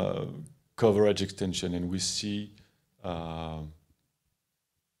 coverage extension, and we see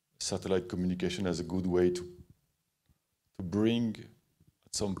satellite communication as a good way to bring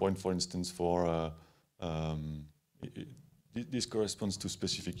at some point, for instance, for this corresponds to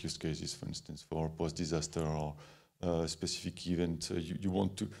specific use cases, for instance, for post-disaster or specific event. You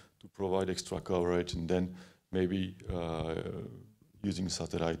want to provide extra coverage, and then maybe using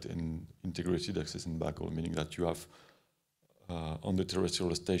satellite and integrated access and backhaul, meaning that you have on the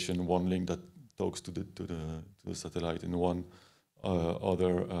terrestrial station one link that talks to the satellite and one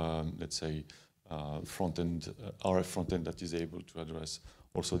other, let's say, front-end, RF front-end that is able to address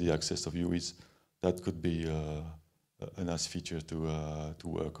also the access of UEs. That could be a nice feature to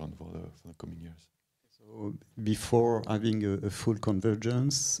work on for the coming years. So before having a full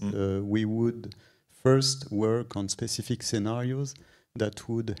convergence, we would first work on specific scenarios that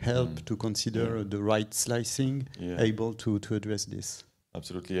would help to consider the right slicing, able to address this.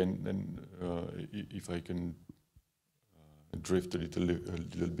 Absolutely, and if I can drift a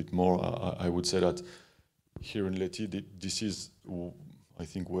little bit more, I would say that here in Leti, this is, I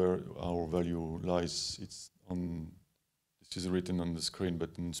think, where our value lies. It's on, this is written on the screen,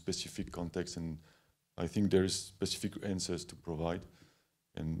 but in specific context, and I think there is specific answers to provide,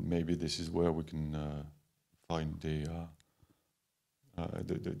 and maybe this is where we can find the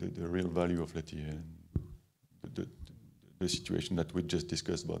real value of Leti, and the situation that we just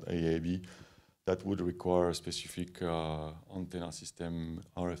discussed about AAB. That would require a specific antenna system,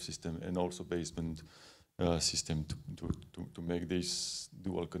 RF system, and also baseband system to make this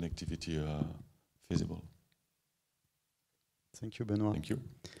dual connectivity feasible. Thank you, Benoit. Thank you.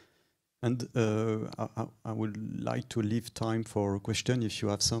 And I would like to leave time for a question if you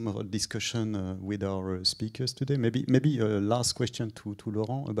have some discussion with our speakers today. Maybe a last question to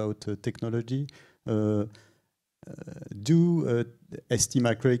Laurent about technology. Do ST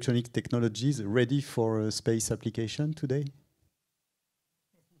microelectronic technologies ready for a space application today?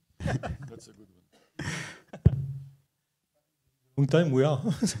 That's a good one. Long time we are.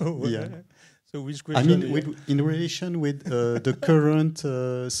 So, yeah. So which question? I mean, in relation with the current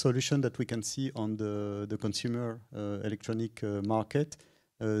solution that we can see on the consumer electronic market,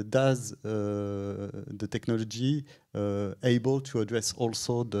 does the technology able to address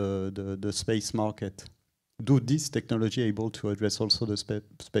also the space market? Do this technology able to address also the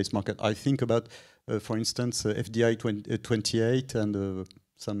space market? I think about, for instance, FDI 28 and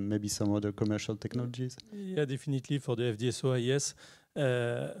maybe some other commercial technologies? Yeah, definitely for the FDSOI, yes.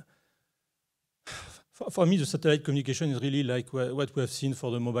 For me, the satellite communication is really like what we have seen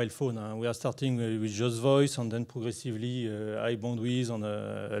for the mobile phone. We are starting with just voice and then progressively high bandwidth and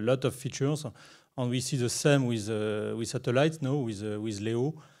a lot of features. And we see the same with satellites now, with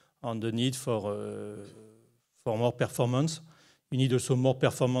LEO, and the need for more performance. You need also more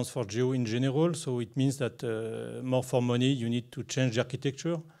performance for geo in general. So it means that more for money, you need to change the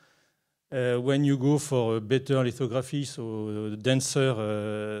architecture. When you go for better lithography, so denser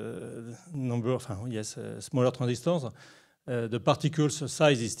number, smaller transistors, the particles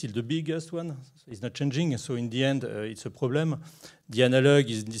size is still the biggest one. It's not changing. So in the end, it's a problem. The analog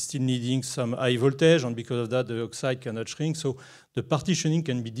is still needing some high voltage, and because of that, the oxide cannot shrink. So the partitioning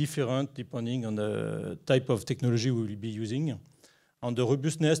can be different depending on the type of technology we will be using, on the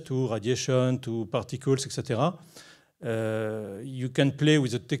robustness to radiation, to particles, etc. You can play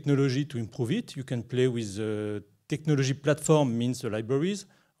with the technology to improve it. You can play with the technology platform, means the libraries,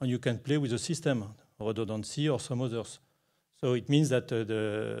 and you can play with the system, redundancy or some others. So it means that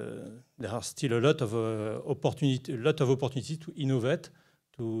there are still a lot of opportunity to innovate,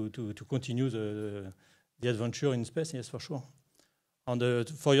 to continue the adventure in space. Yes, for sure. And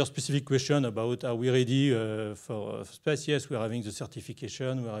for your specific question about are we ready for space? Yes, we are having the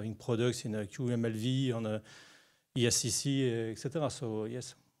certification. We are having products in QMLV on ESCC, etc. So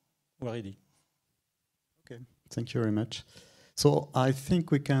yes, we're ready. Okay, thank you very much. So I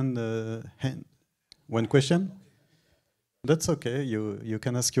think we can hand one question. That's okay. You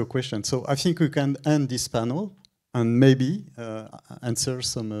can ask your question. So I think we can end this panel and maybe answer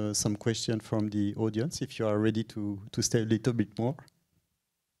some question from the audience if you are ready to stay a little bit more.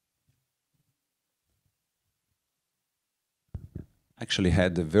 Actually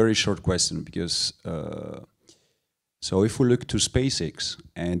had a very short question because so if we look to SpaceX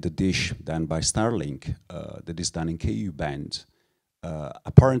and the dish done by Starlink that is done in Ku band,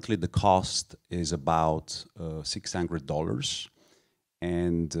 apparently the cost is about $600,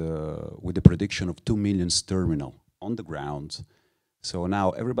 and with the prediction of 2 million terminal on the ground. So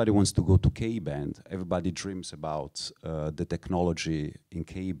now everybody wants to go to K band. Everybody dreams about the technology in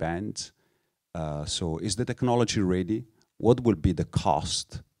K band. So is the technology ready? What will be the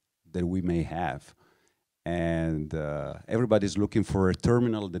cost that we may have? And everybody's looking for a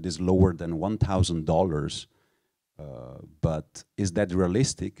terminal that is lower than $1,000. But is that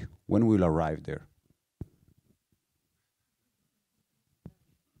realistic? When we'll arrive there?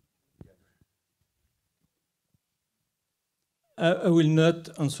 I will not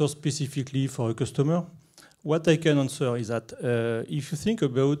answer specifically for a customer. What I can answer is that if you think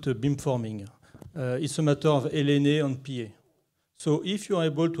about beamforming, it's a matter of LNA and PA. So if you are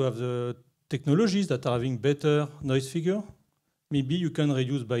able to have the technologies that are having better noise figure, maybe you can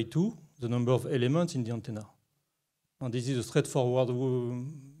reduce by 2 the number of elements in the antenna. And this is a straightforward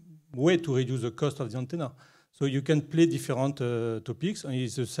way to reduce the cost of the antenna. So you can play different topics, and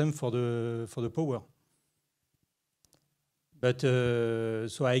it's the same for the power. But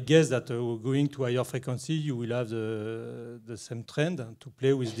so I guess that going to higher frequency, you will have the same trend to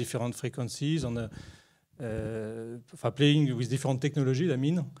play with different frequencies and playing with different technologies. I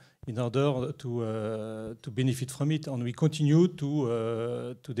mean, in order to benefit from it, and we continue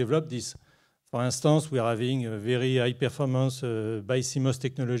to develop this. For instance, we are having a very high performance BiCMOS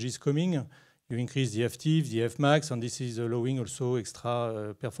technologies coming. You increase the FTIF, the Fmax, and this is allowing also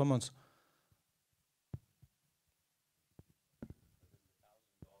extra performance.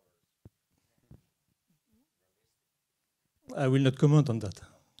 I will not comment on that.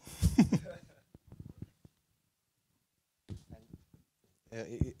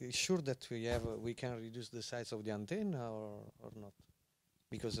 Sure that we can reduce the size of the antenna or not?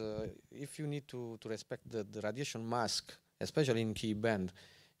 Because if you need to respect the radiation mask, especially in K band,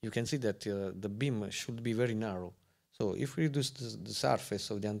 you can see that the beam should be very narrow. So if we reduce the surface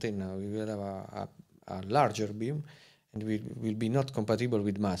of the antenna, we will have a larger beam, and we will be not compatible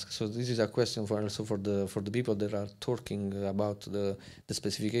with mask. So this is a question also for the people that are talking about the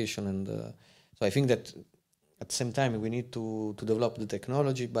specification. And so I think that at the same time we need to develop the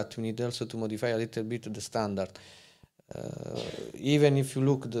technology, but we need also to modify a little bit the standard. Even if you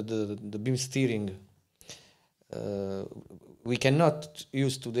look the beam steering, we cannot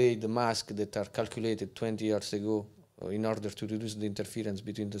use today the mask that are calculated 20 years ago in order to reduce the interference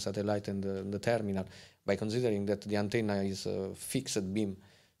between the satellite and the terminal, by considering that the antenna is a fixed beam.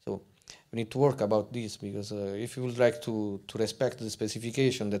 So we need to work about this, because if you would like to respect the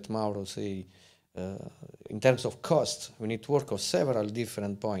specification that Mauro say, in terms of cost, we need to work on several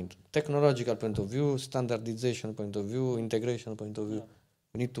different points: technological point of view, standardization point of view, integration point of view.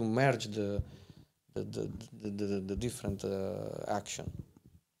 We need to merge the different action.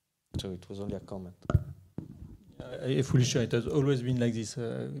 So it was only a comment. I fully share. It has always been like this.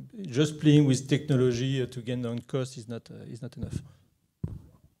 Just playing with technology to gain on cost is not enough.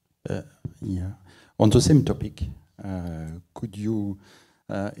 Yeah. On the same topic, could you,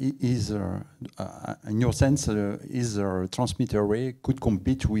 in your sense, is a transmitter array could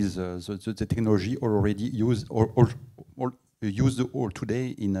compete with the technology already used or used today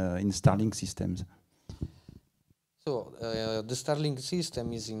in Starlink systems? So the Starlink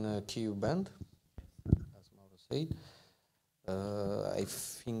system is in Ku band, as Mauro said. I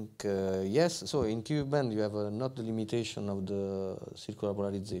think yes. So in Ku band you have not the limitation of the circular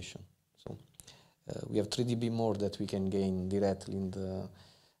polarization. So we have 3 dB more that we can gain directly in the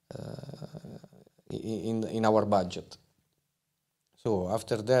in our budget. So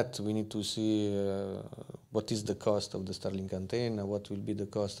after that we need to see what is the cost of the Starlink antenna, what will be the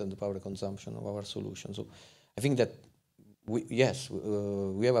cost and the power consumption of our solution. So I think that we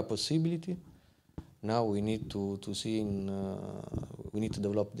have a possibility. Now we need to see we need to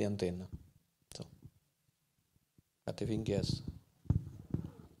develop the antenna. So, but I think yes.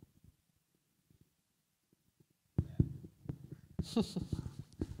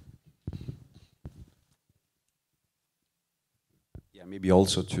 Yeah, maybe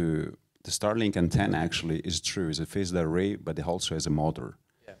also to the Starlink antenna actually is true, is a phased array, but it also has a motor.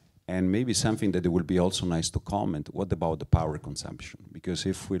 Yeah. And maybe something that it would be also nice to comment, what about the power consumption? Because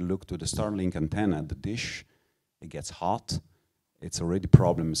if we look to the Starlink antenna, the dish, it gets hot. It's already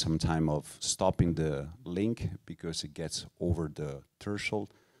problem sometime of stopping the link because it gets over the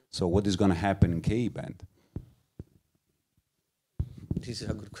threshold. So what is going to happen in K band? This is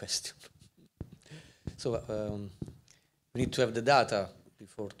a good question. So we need to have the data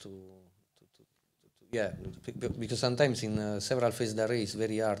before yeah, because sometimes in several phased arrays it's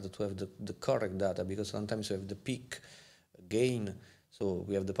very hard to have the correct data, because sometimes you have the peak gain, so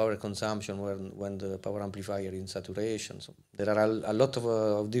we have the power consumption when the power amplifier is in saturation. So there are a lot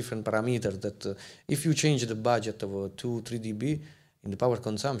of different parameters that if you change the budget of 2-3 dB in the power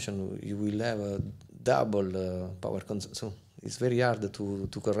consumption, you will have a double power consumption. So it's very hard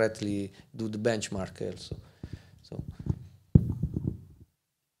to correctly do the benchmark also. So.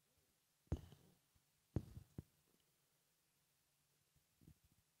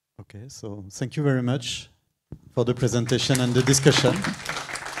 Okay, so thank you very much for the presentation and the discussion.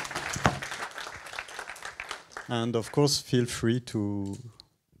 And of course, feel free to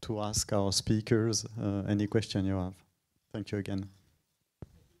ask our speakers any question you have. Thank you again.